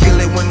 I can feel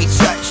it when we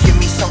touch. Give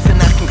me something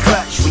I can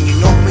clutch. When you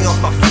knock me off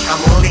my feet,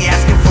 I'm only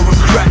asking for a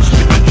crutch.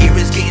 But the air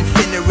is getting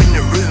thinner in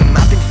the room.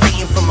 I've been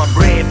fighting for my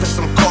breath as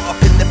I'm caught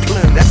up in the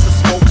plume. That's the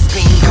smoke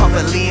screen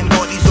cover, laying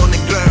bodies on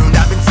the ground.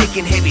 I've been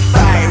taking heavy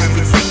fire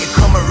every time you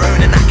come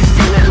around, and I can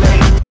feel it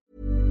like.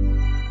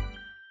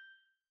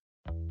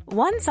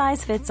 One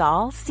size fits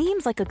all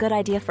seems like a good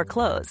idea for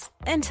clothes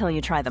until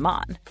you try them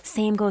on.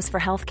 Same goes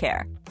for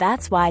healthcare.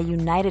 That's why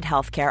United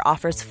Healthcare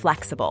offers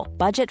flexible,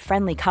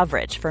 budget-friendly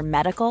coverage for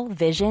medical,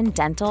 vision,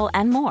 dental,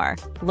 and more.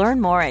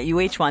 Learn more at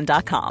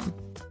uh1.com.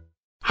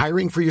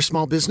 Hiring for your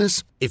small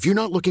business? If you're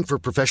not looking for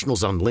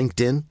professionals on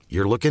LinkedIn,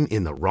 you're looking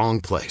in the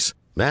wrong place.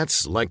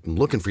 That's like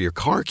looking for your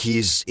car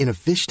keys in a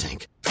fish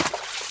tank.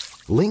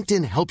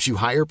 LinkedIn helps you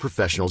hire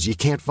professionals you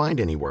can't find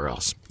anywhere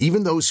else,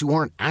 even those who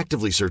aren't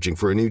actively searching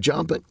for a new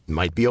job but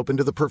might be open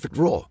to the perfect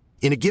role.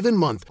 In a given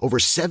month, over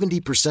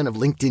 70% of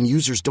LinkedIn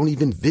users don't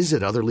even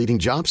visit other leading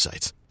job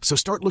sites. So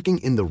start looking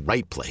in the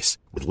right place.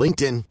 With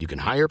LinkedIn, you can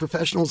hire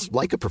professionals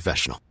like a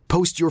professional.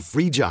 Post your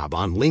free job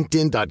on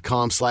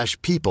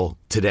linkedin.com/people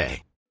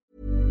today.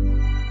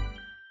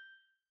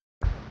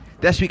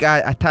 This week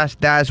I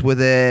tasked Daz with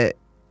I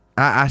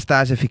asked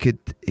Daz if he could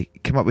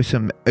come up with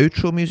some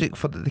outro music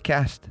for the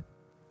cast.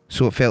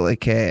 So it felt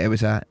like it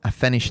was a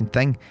finishing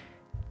thing.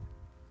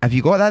 Have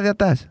you got that there,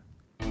 Daz?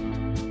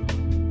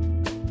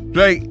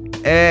 Right,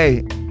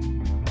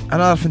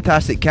 another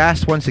fantastic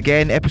cast once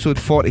again, episode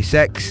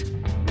 46.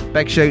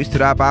 Big shouts to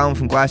Rab Allan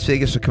from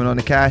Glasvegas for coming on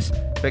the cast.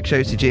 Big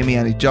shouts to Jamie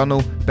and his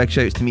journal. Big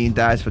shouts to me and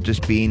Daz for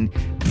just being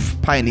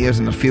pioneers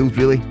in their field,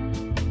 really.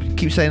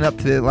 Keep signing up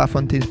to the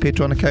LaFontaine's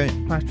Patreon account.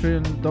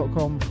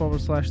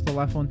 Patreon.com/the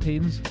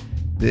LaFontaine's.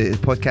 The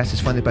podcast is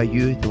funded by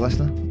you, the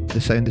listener, the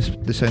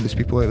soundest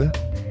people out there.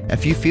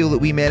 If you feel that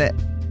we merit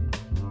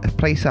a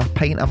price of a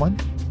pint a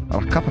month,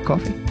 or a cup of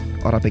coffee,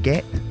 or a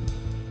baguette,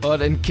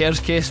 or in Kerr's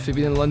case, for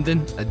being in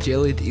London, a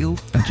jellied eel.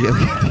 A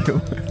jellied eel.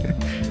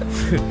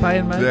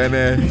 Pie man.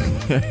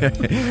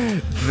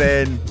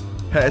 Then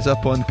hit us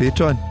up on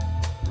Patreon.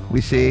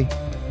 We say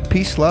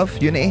peace,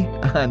 love, unity,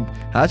 and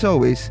as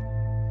always,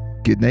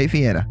 good night,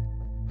 Vienna.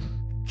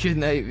 Good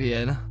night,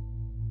 Vienna.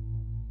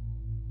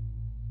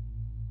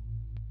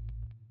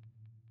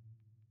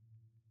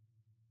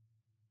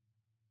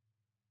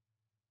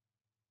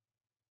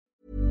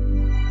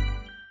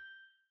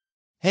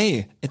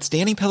 Hey, it's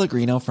Danny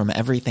Pellegrino from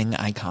Everything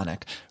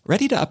Iconic.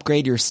 Ready to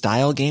upgrade your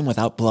style game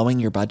without blowing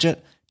your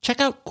budget?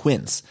 Check out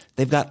Quince.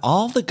 They've got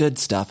all the good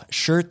stuff,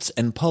 shirts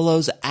and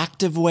polos,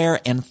 activewear,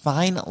 and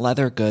fine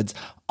leather goods,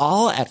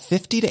 all at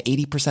 50 to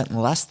 80%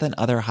 less than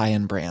other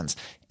high-end brands.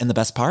 And the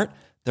best part?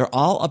 They're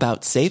all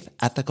about safe,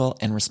 ethical,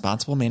 and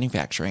responsible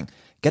manufacturing.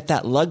 Get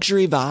that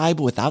luxury vibe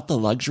without the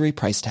luxury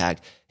price tag.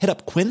 Hit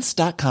up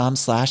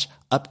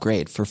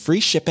quince.com/upgrade for free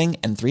shipping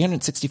and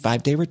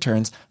 365-day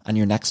returns on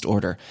your next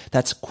order.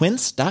 That's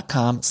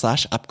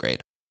quince.com/upgrade.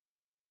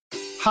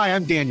 Hi,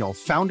 I'm Daniel,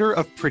 founder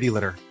of Pretty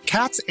Litter.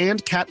 Cats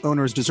and cat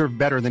owners deserve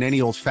better than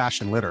any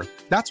old-fashioned litter.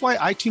 That's why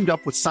I teamed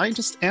up with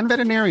scientists and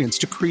veterinarians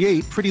to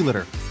create Pretty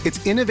Litter.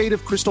 Its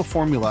innovative crystal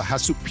formula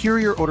has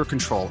superior odor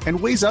control and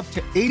weighs up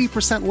to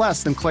 80%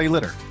 less than clay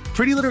litter.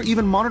 Pretty Litter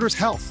even monitors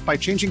health by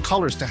changing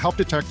colors to help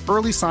detect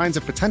early signs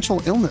of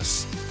potential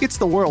illness. It's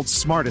the world's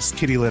smartest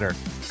kitty litter.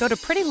 Go to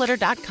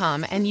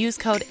prettylitter.com and use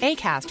code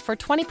ACAST for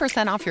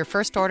 20% off your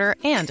first order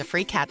and a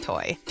free cat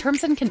toy.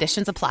 Terms and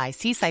conditions apply.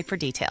 See site for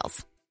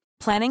details.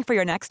 Planning for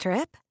your next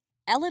trip?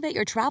 Elevate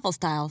your travel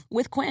style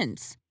with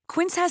Quince.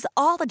 Quince has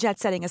all the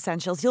jet-setting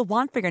essentials you'll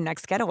want for your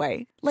next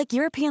getaway, like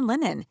European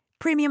linen,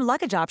 premium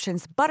luggage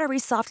options, buttery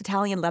soft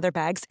Italian leather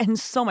bags, and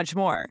so much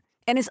more.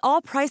 And is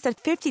all priced at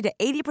 50 to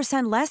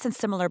 80% less than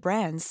similar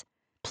brands.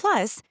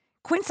 Plus,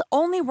 Quince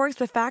only works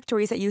with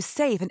factories that use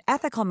safe and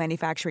ethical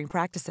manufacturing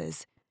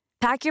practices.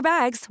 Pack your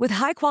bags with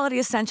high-quality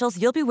essentials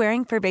you'll be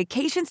wearing for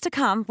vacations to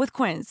come with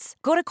Quince.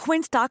 Go to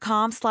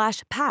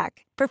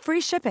quince.com/pack for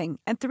free shipping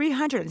and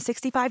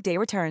 365-day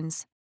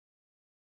returns.